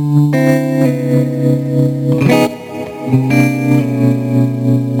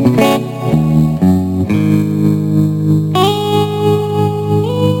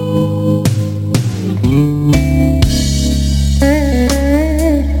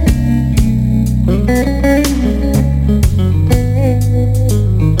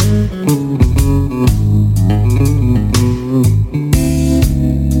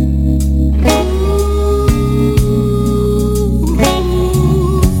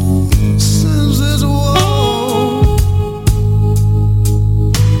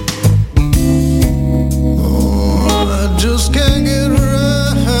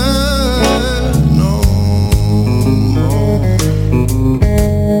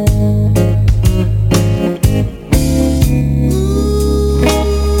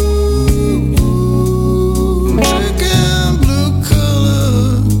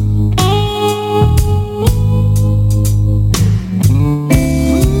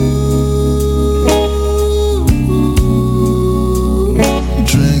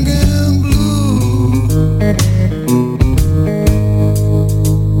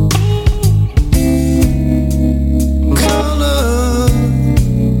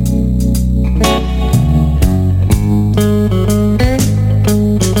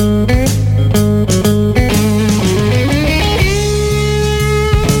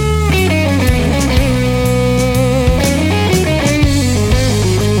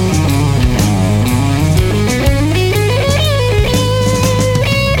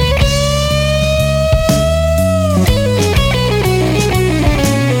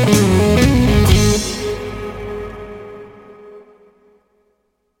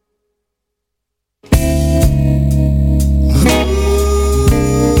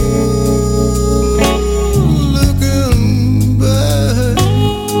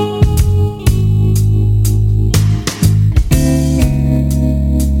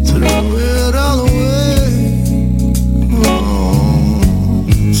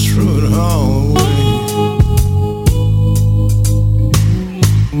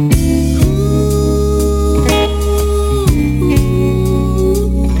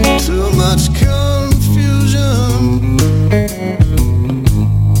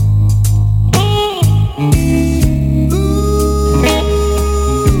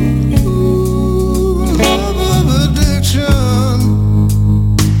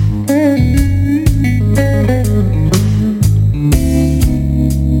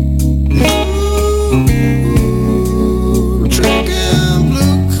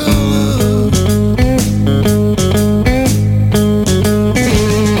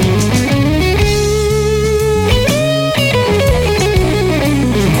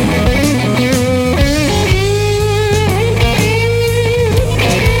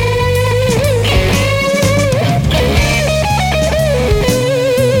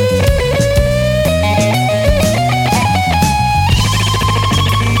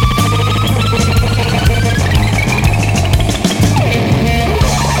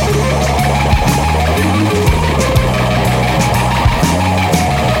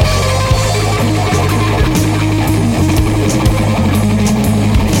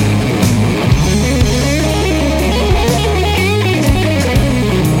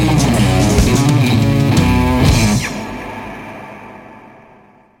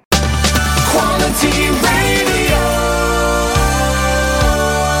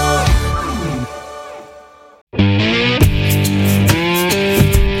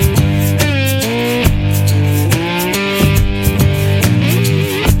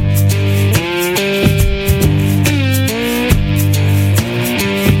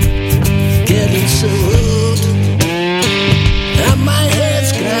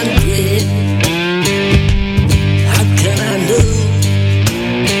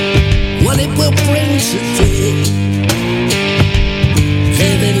 what it will bring today.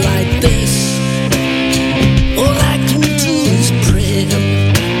 Living like this, all I can do is pray.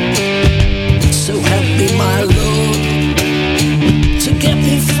 So help me, my Lord, to get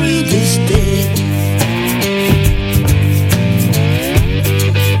me through this day.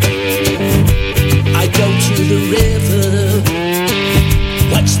 I go to the river,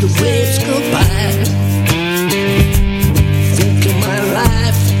 watch the waves go by, think of my life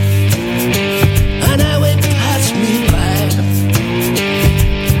and how it passed me by.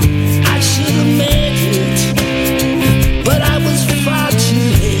 I should have made it, but I was far too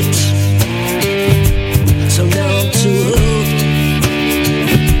late. So now I'm too old,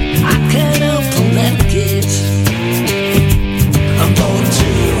 I can't open that gate. I'm going to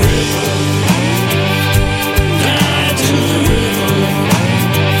the river, down to the river.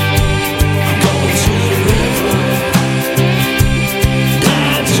 I'm going to the river,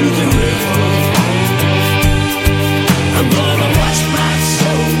 down to the river. I'm gonna wash my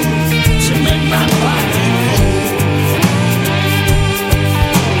soul to make my body whole.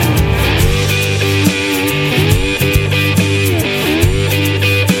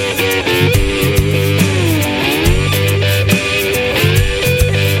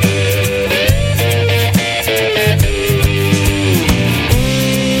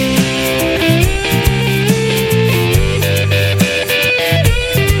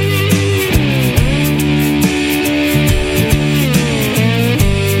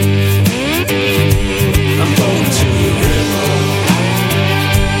 I'm going to the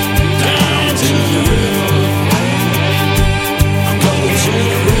river, down to the river. I'm going to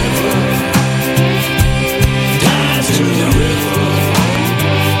the river, down to the river.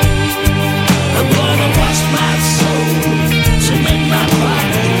 I'm gonna wash my soul to make my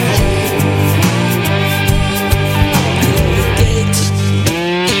body whole. The only gate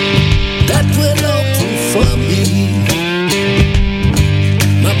that will open for me,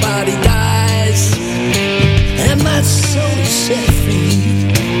 my body dies and my soul is set free.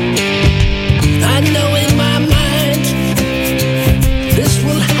 I know in my mind this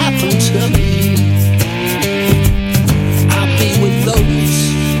will happen to me. I'll be with those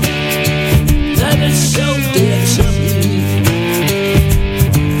that are so dear to me.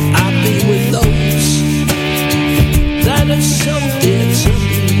 I'll be with those that are so dear to me.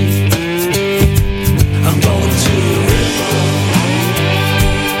 I'm going to the river,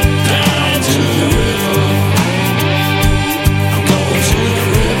 down to the river. I'm going to the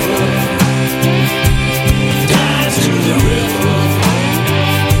river, down to the river.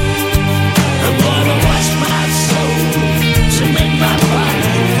 I'm gonna wash my soul to make my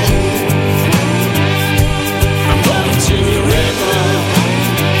body whole. I'm going to the river,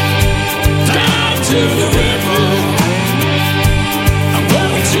 down to the river. I'm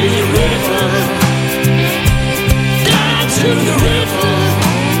going to the river, down to the river.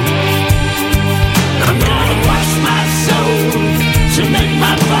 I'm gonna wash my soul to make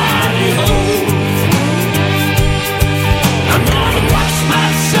my body whole. I'm gonna wash my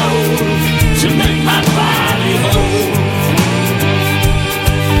soul to make my body whole.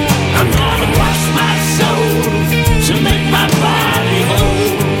 I'm gonna wash my soul to make my body whole.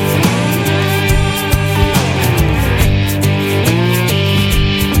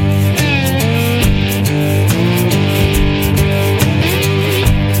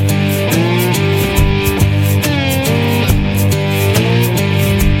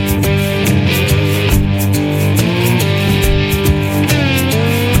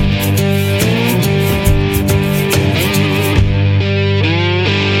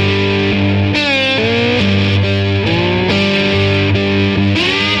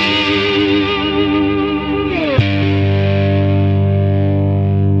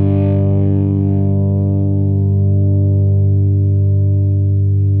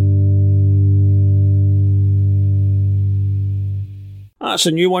 That's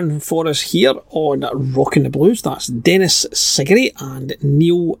a new one for us here on Rockin' the Blues. That's Dennis Sigary and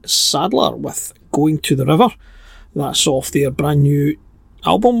Neil Sadler with Going to the River. That's off their brand new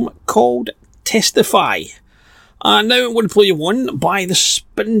album called Testify. And now I'm going to play you one by the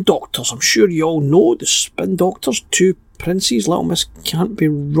Spin Doctors. I'm sure you all know the Spin Doctors, Two Princes, Little Miss Can't Be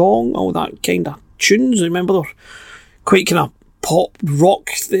Wrong, all that kind of tunes. Remember, they're quite kind of pop rock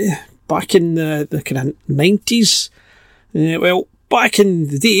back in the kind of 90s. Well, back in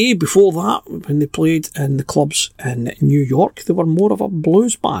the day before that, when they played in the clubs in New York, they were more of a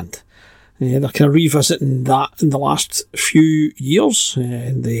blues band. They're kind of revisiting that in the last few years.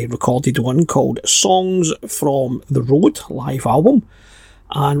 They recorded one called Songs from the Road live album,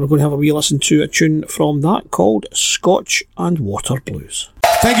 and we're going to have a wee listen to a tune from that called Scotch and Water Blues.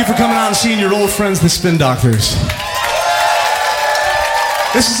 Thank you for coming out and seeing your old friends, the Spin Doctors.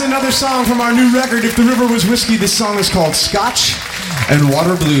 This is another song from our new record, If the River Was Whiskey. This song is called Scotch and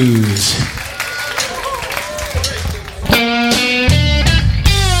Water Blues.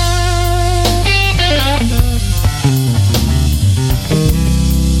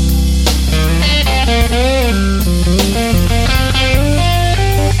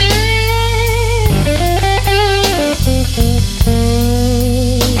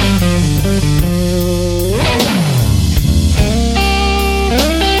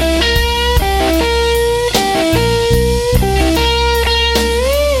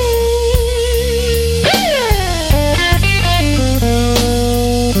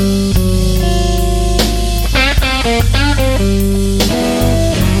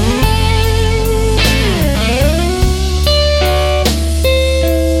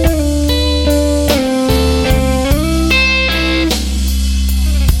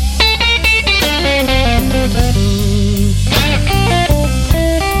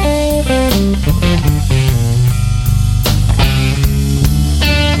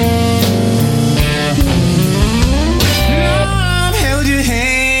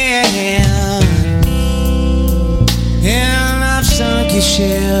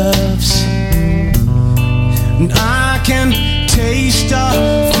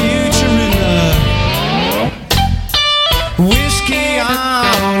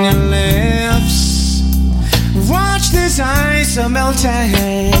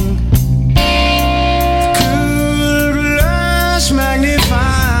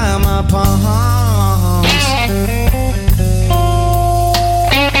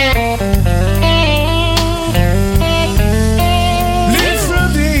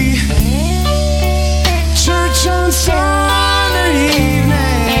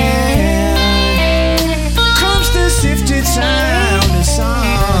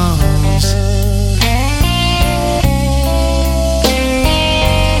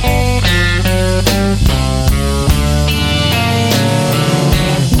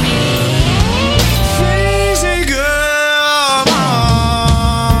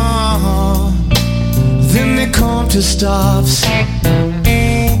 Stops.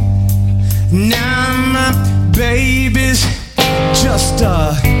 Now my baby's just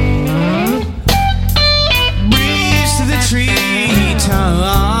a breeze to the treetops.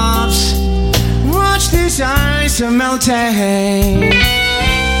 Watch this ice melting.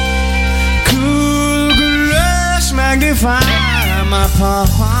 Cool glass magnify my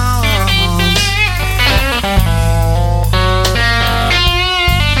palms.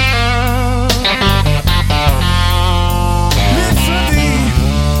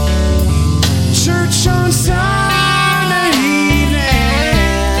 Church on Sunday evening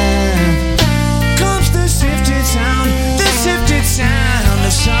comes the sifted sound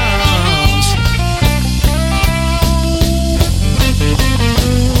of songs.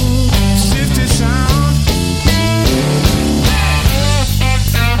 Sifted sound.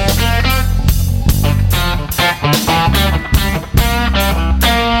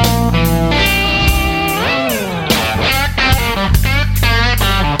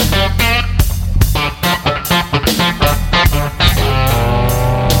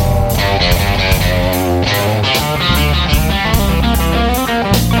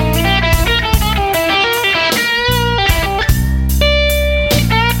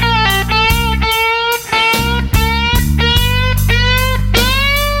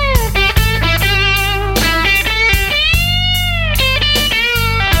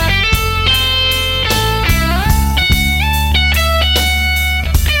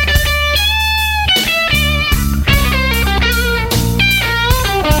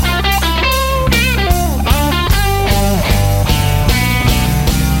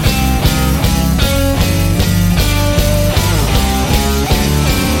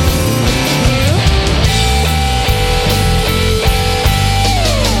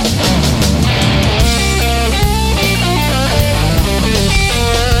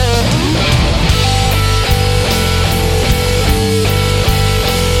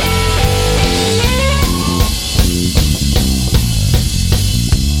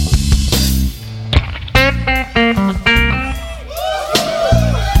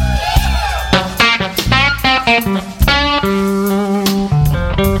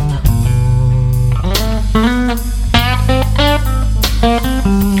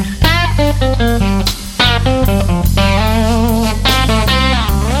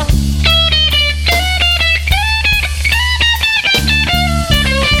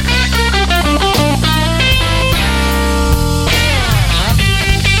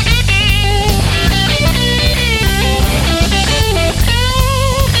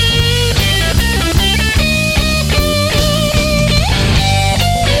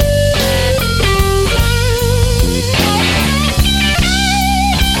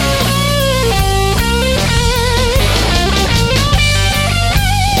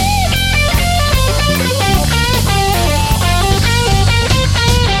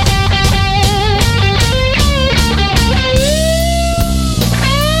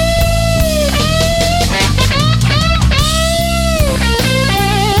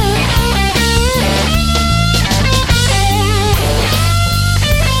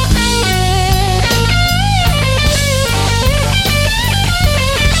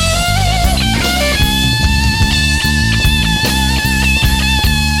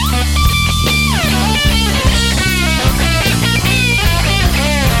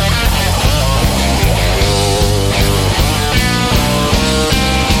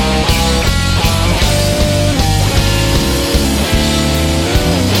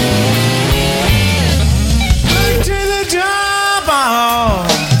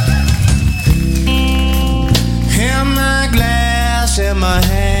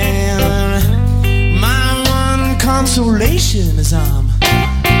 'cause I'm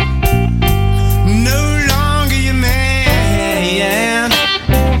no longer your man.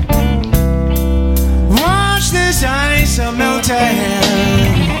 Watch this ice I'm melting.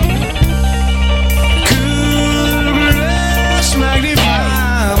 Cool breath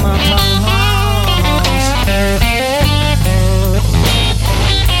magnify my palms.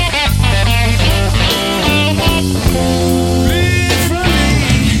 Bleed from me.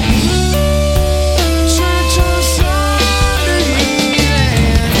 Touch on something.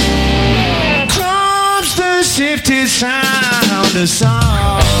 Clubs the shifted sound of songs.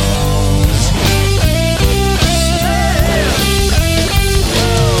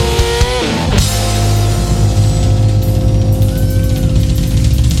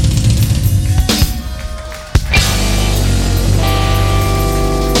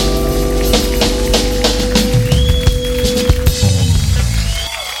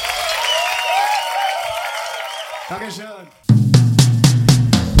 Dankeschön.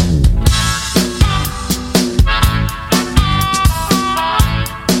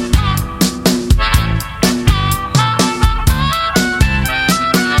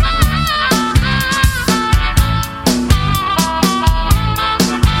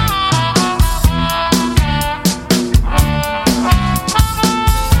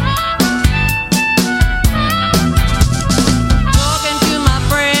 Talking to my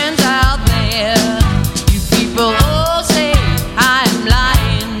friends out there, you people all say I'm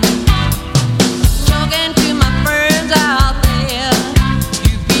lying. Talking to my friends out there,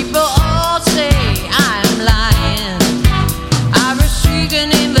 you people all say I'm lying. I received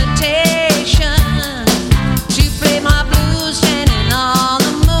an invitation to play my blues standing on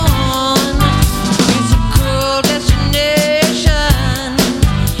the moon. It's a cool destination.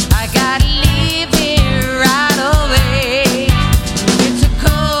 I gotta leave here right away. It's a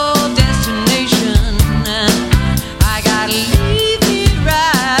cold destination. I gotta leave here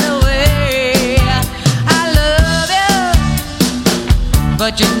right away. I love you,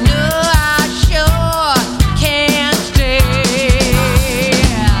 but you know I sure can't stay.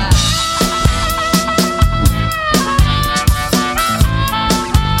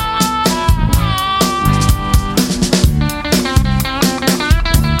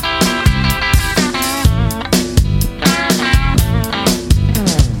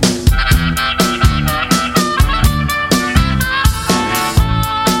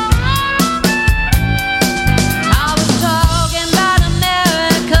 I was talking about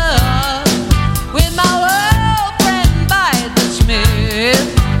America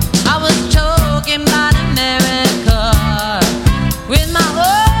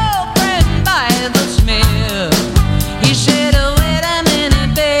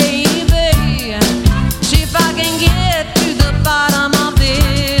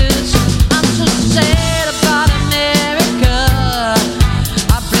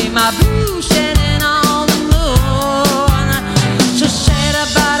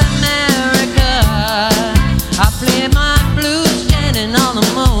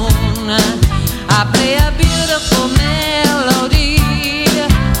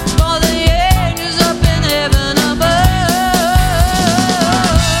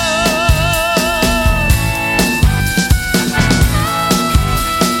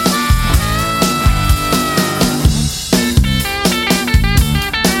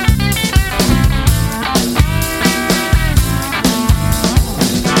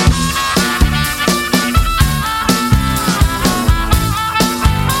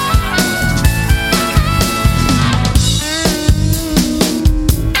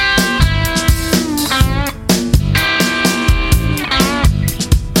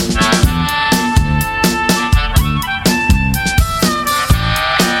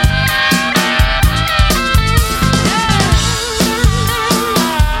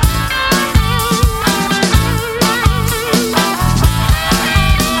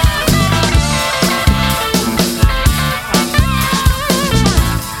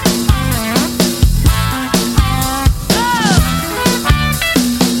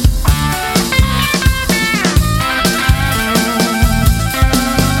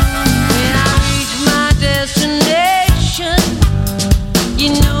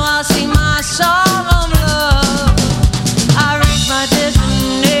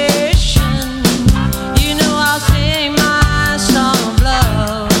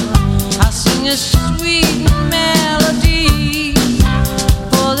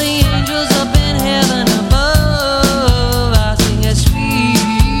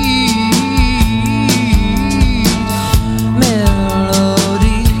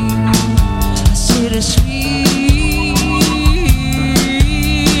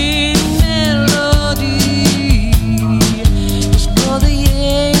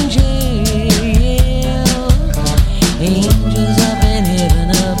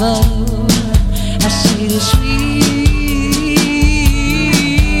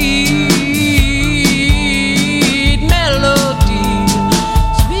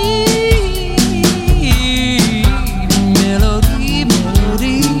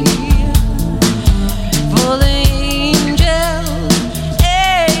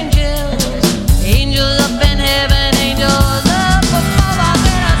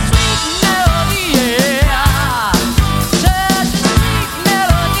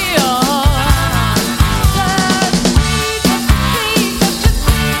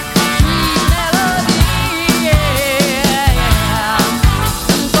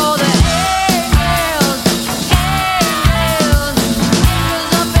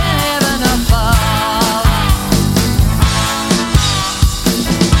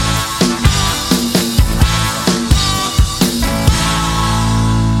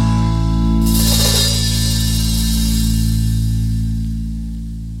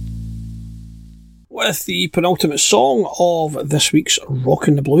with the penultimate song of this week's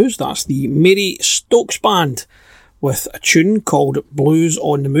Rockin' the Blues. That's the Mary Stokes Band with a tune called Blues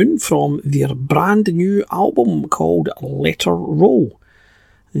on the Moon from their brand new album called Letter Roll.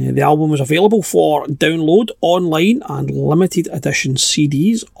 The album was available for download online and limited edition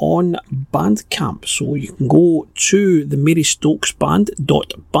CDs on Bandcamp. So you can go to the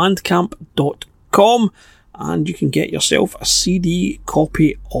marystokesband.bandcamp.com and you can get yourself a CD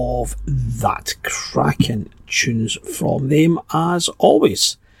copy of that cracking tunes from them as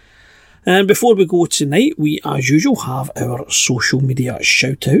always. And before we go tonight, we as usual have our social media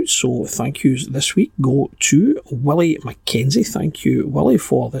shout outs. So thank yous this week go to Willie Mackenzie. Thank you, Willie,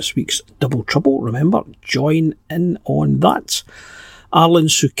 for this week's Double Trouble. Remember, join in on that. Arlen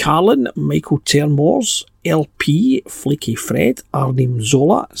Sukarlin, Michael Termors, LP, Flaky Fred, Arnim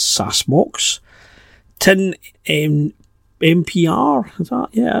Zola, Sassmox, Tin MPR, is that?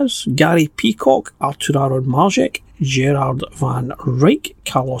 Yeah, it is. Gary Peacock, Artur Aron Marjek, Gerard Van Rijk,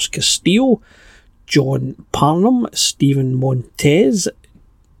 Carlos Castillo, John Parnham, Stephen Montez,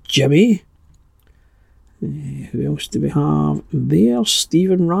 Jimmy. Who else do we have there?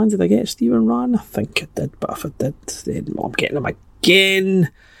 Stephen Rand. Did I get Stephen Rand? I think I did, but if I did, then I'm getting him again.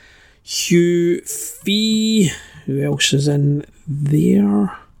 Hugh Fee. Who else is in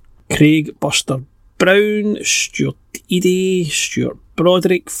there? Craig Buster Brown, Stuart Eady, Stuart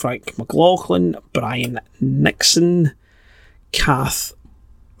Broderick, Frank McLaughlin, Brian Nixon, Kath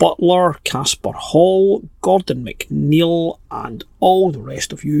Butler, Casper Hall, Gordon McNeil, and all the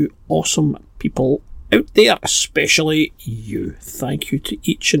rest of you awesome people out there, especially you. Thank you to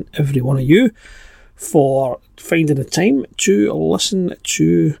each and every one of you for finding the time to listen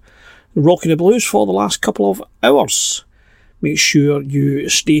to Rockin' the Blues for the last couple of hours. Make sure you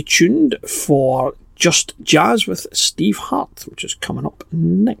stay tuned for Just Jazz with Steve Hart, which is coming up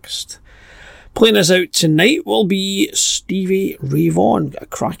next. Playing us out tonight will be Stevie Ray Vaughan, a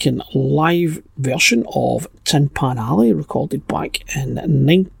cracking live version of Tin Pan Alley, recorded back in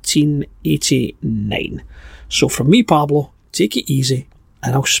 1989. So from me, Pablo, take it easy,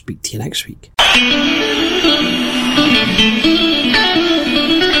 and I'll speak to you next week.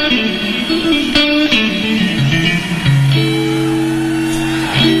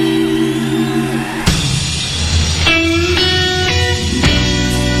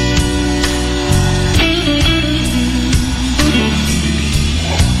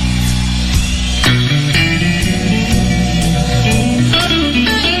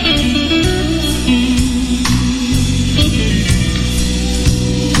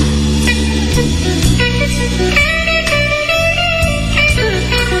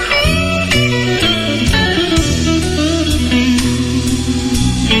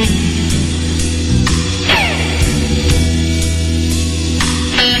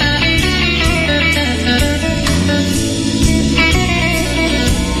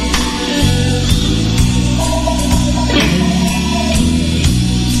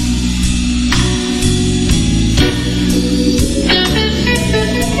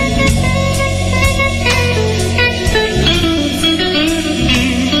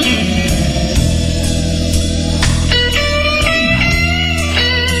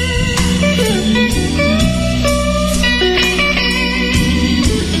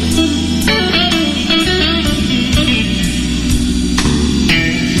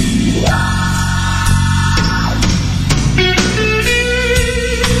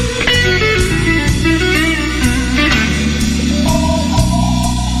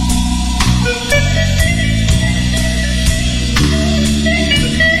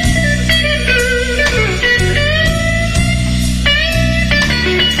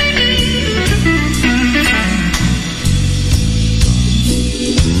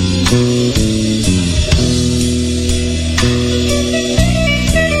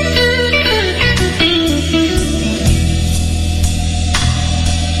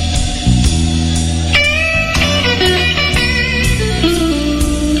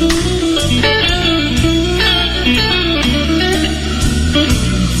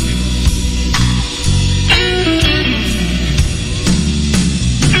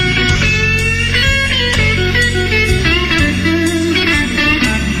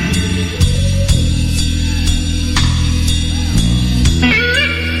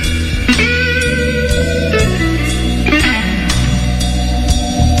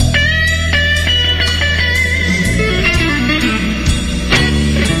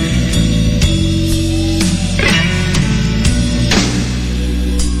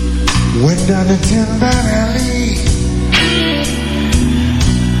 Went down to Tin Pan Alley,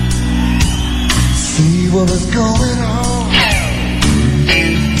 see what was going on.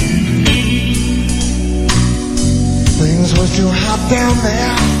 Things were too hot down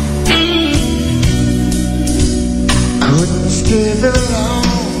there. Couldn't stay very long.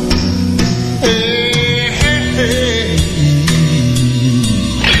 Hey, hey, hey.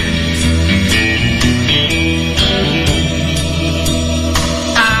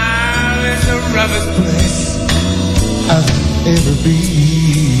 It's the roughest place I've ever been.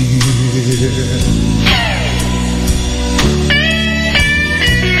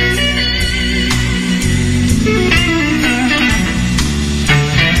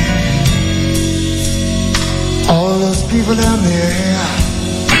 All those people down there,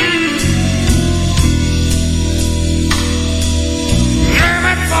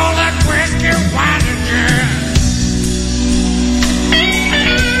 living for that whiskey, wine, and gin.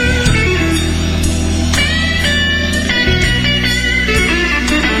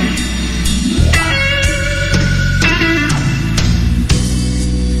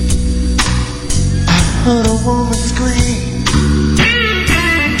 I heard a woman scream.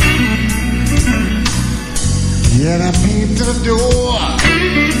 Yet I peeped to the door.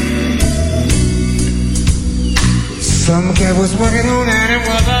 Some cat was working on any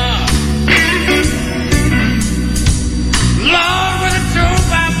weather. Lord, with a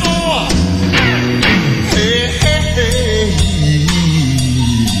 2x4. Hey, hey, hey.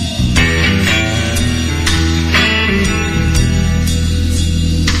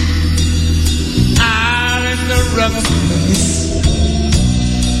 It's the roughest place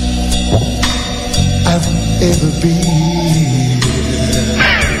I've ever been.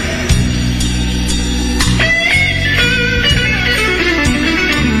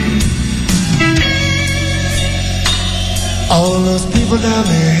 All those people down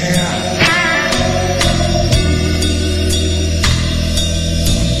there,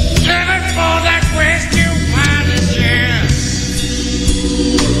 living for that whiskey, wine, and gin.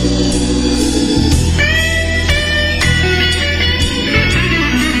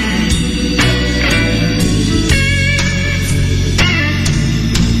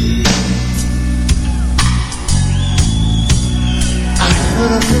 A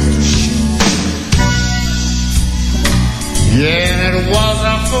pistol shoot. Yeah, it was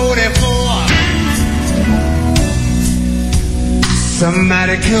a 44.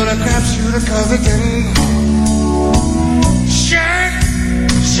 Somebody killed a crap shooter 'cause it didn't shake,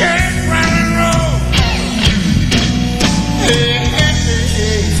 rock and roll. Hey, hey, hey,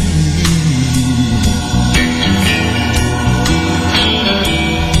 hey.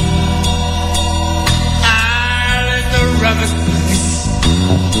 I live the roughest place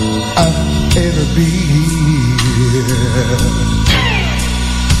I've ever been.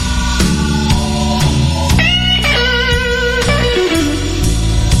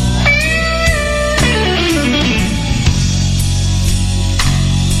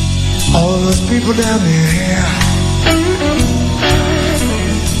 All those people down there,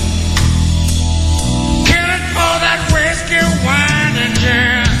 killing for that whiskey, wine, and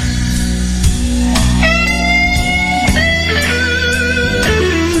gin.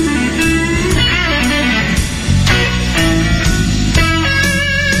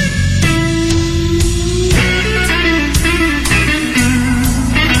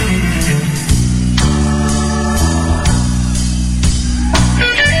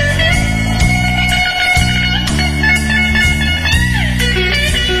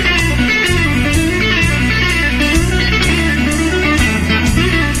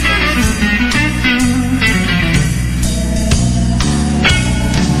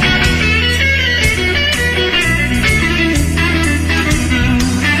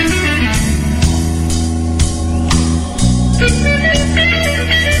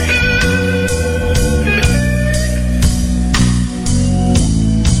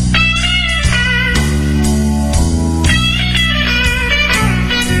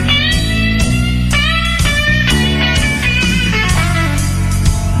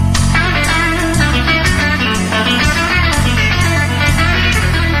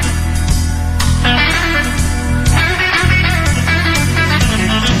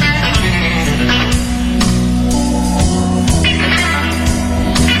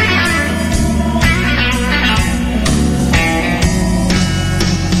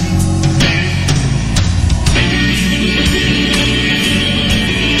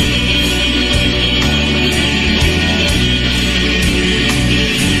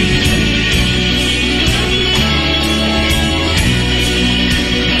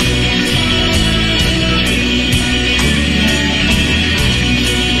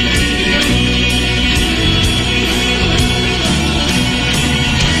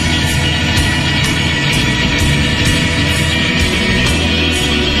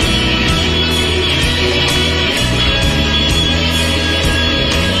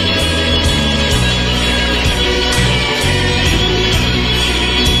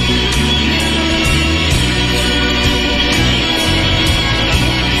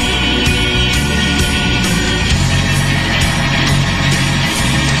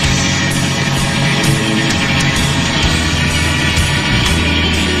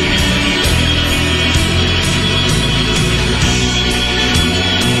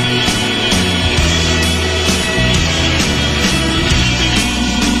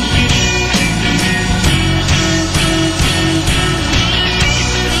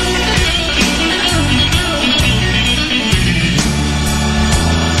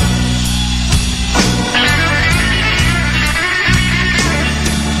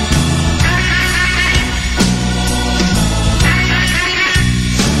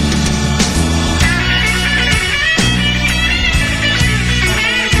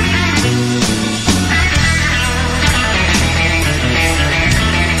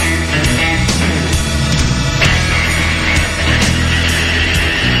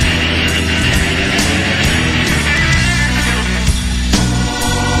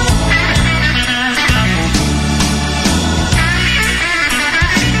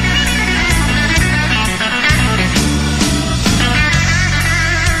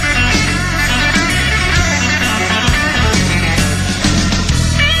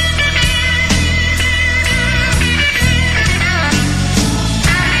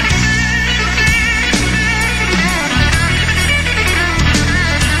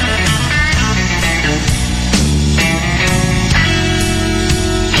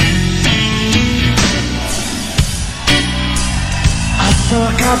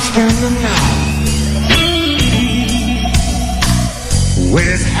 standing now with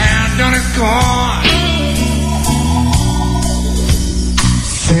his hand on his gun.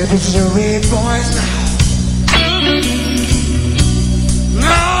 Said this is a red boys now.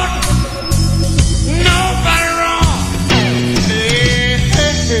 Lord, nobody wrong. Hey,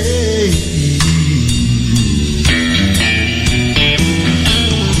 hey, hey.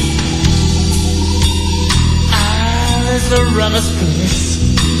 It's the roughest place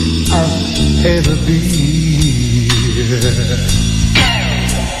I've ever been.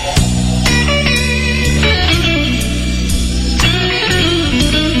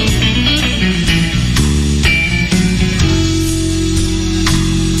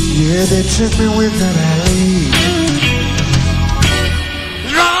 Yeah, they took me with that alley.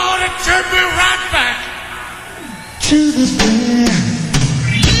 Lord, it took me right back to this place.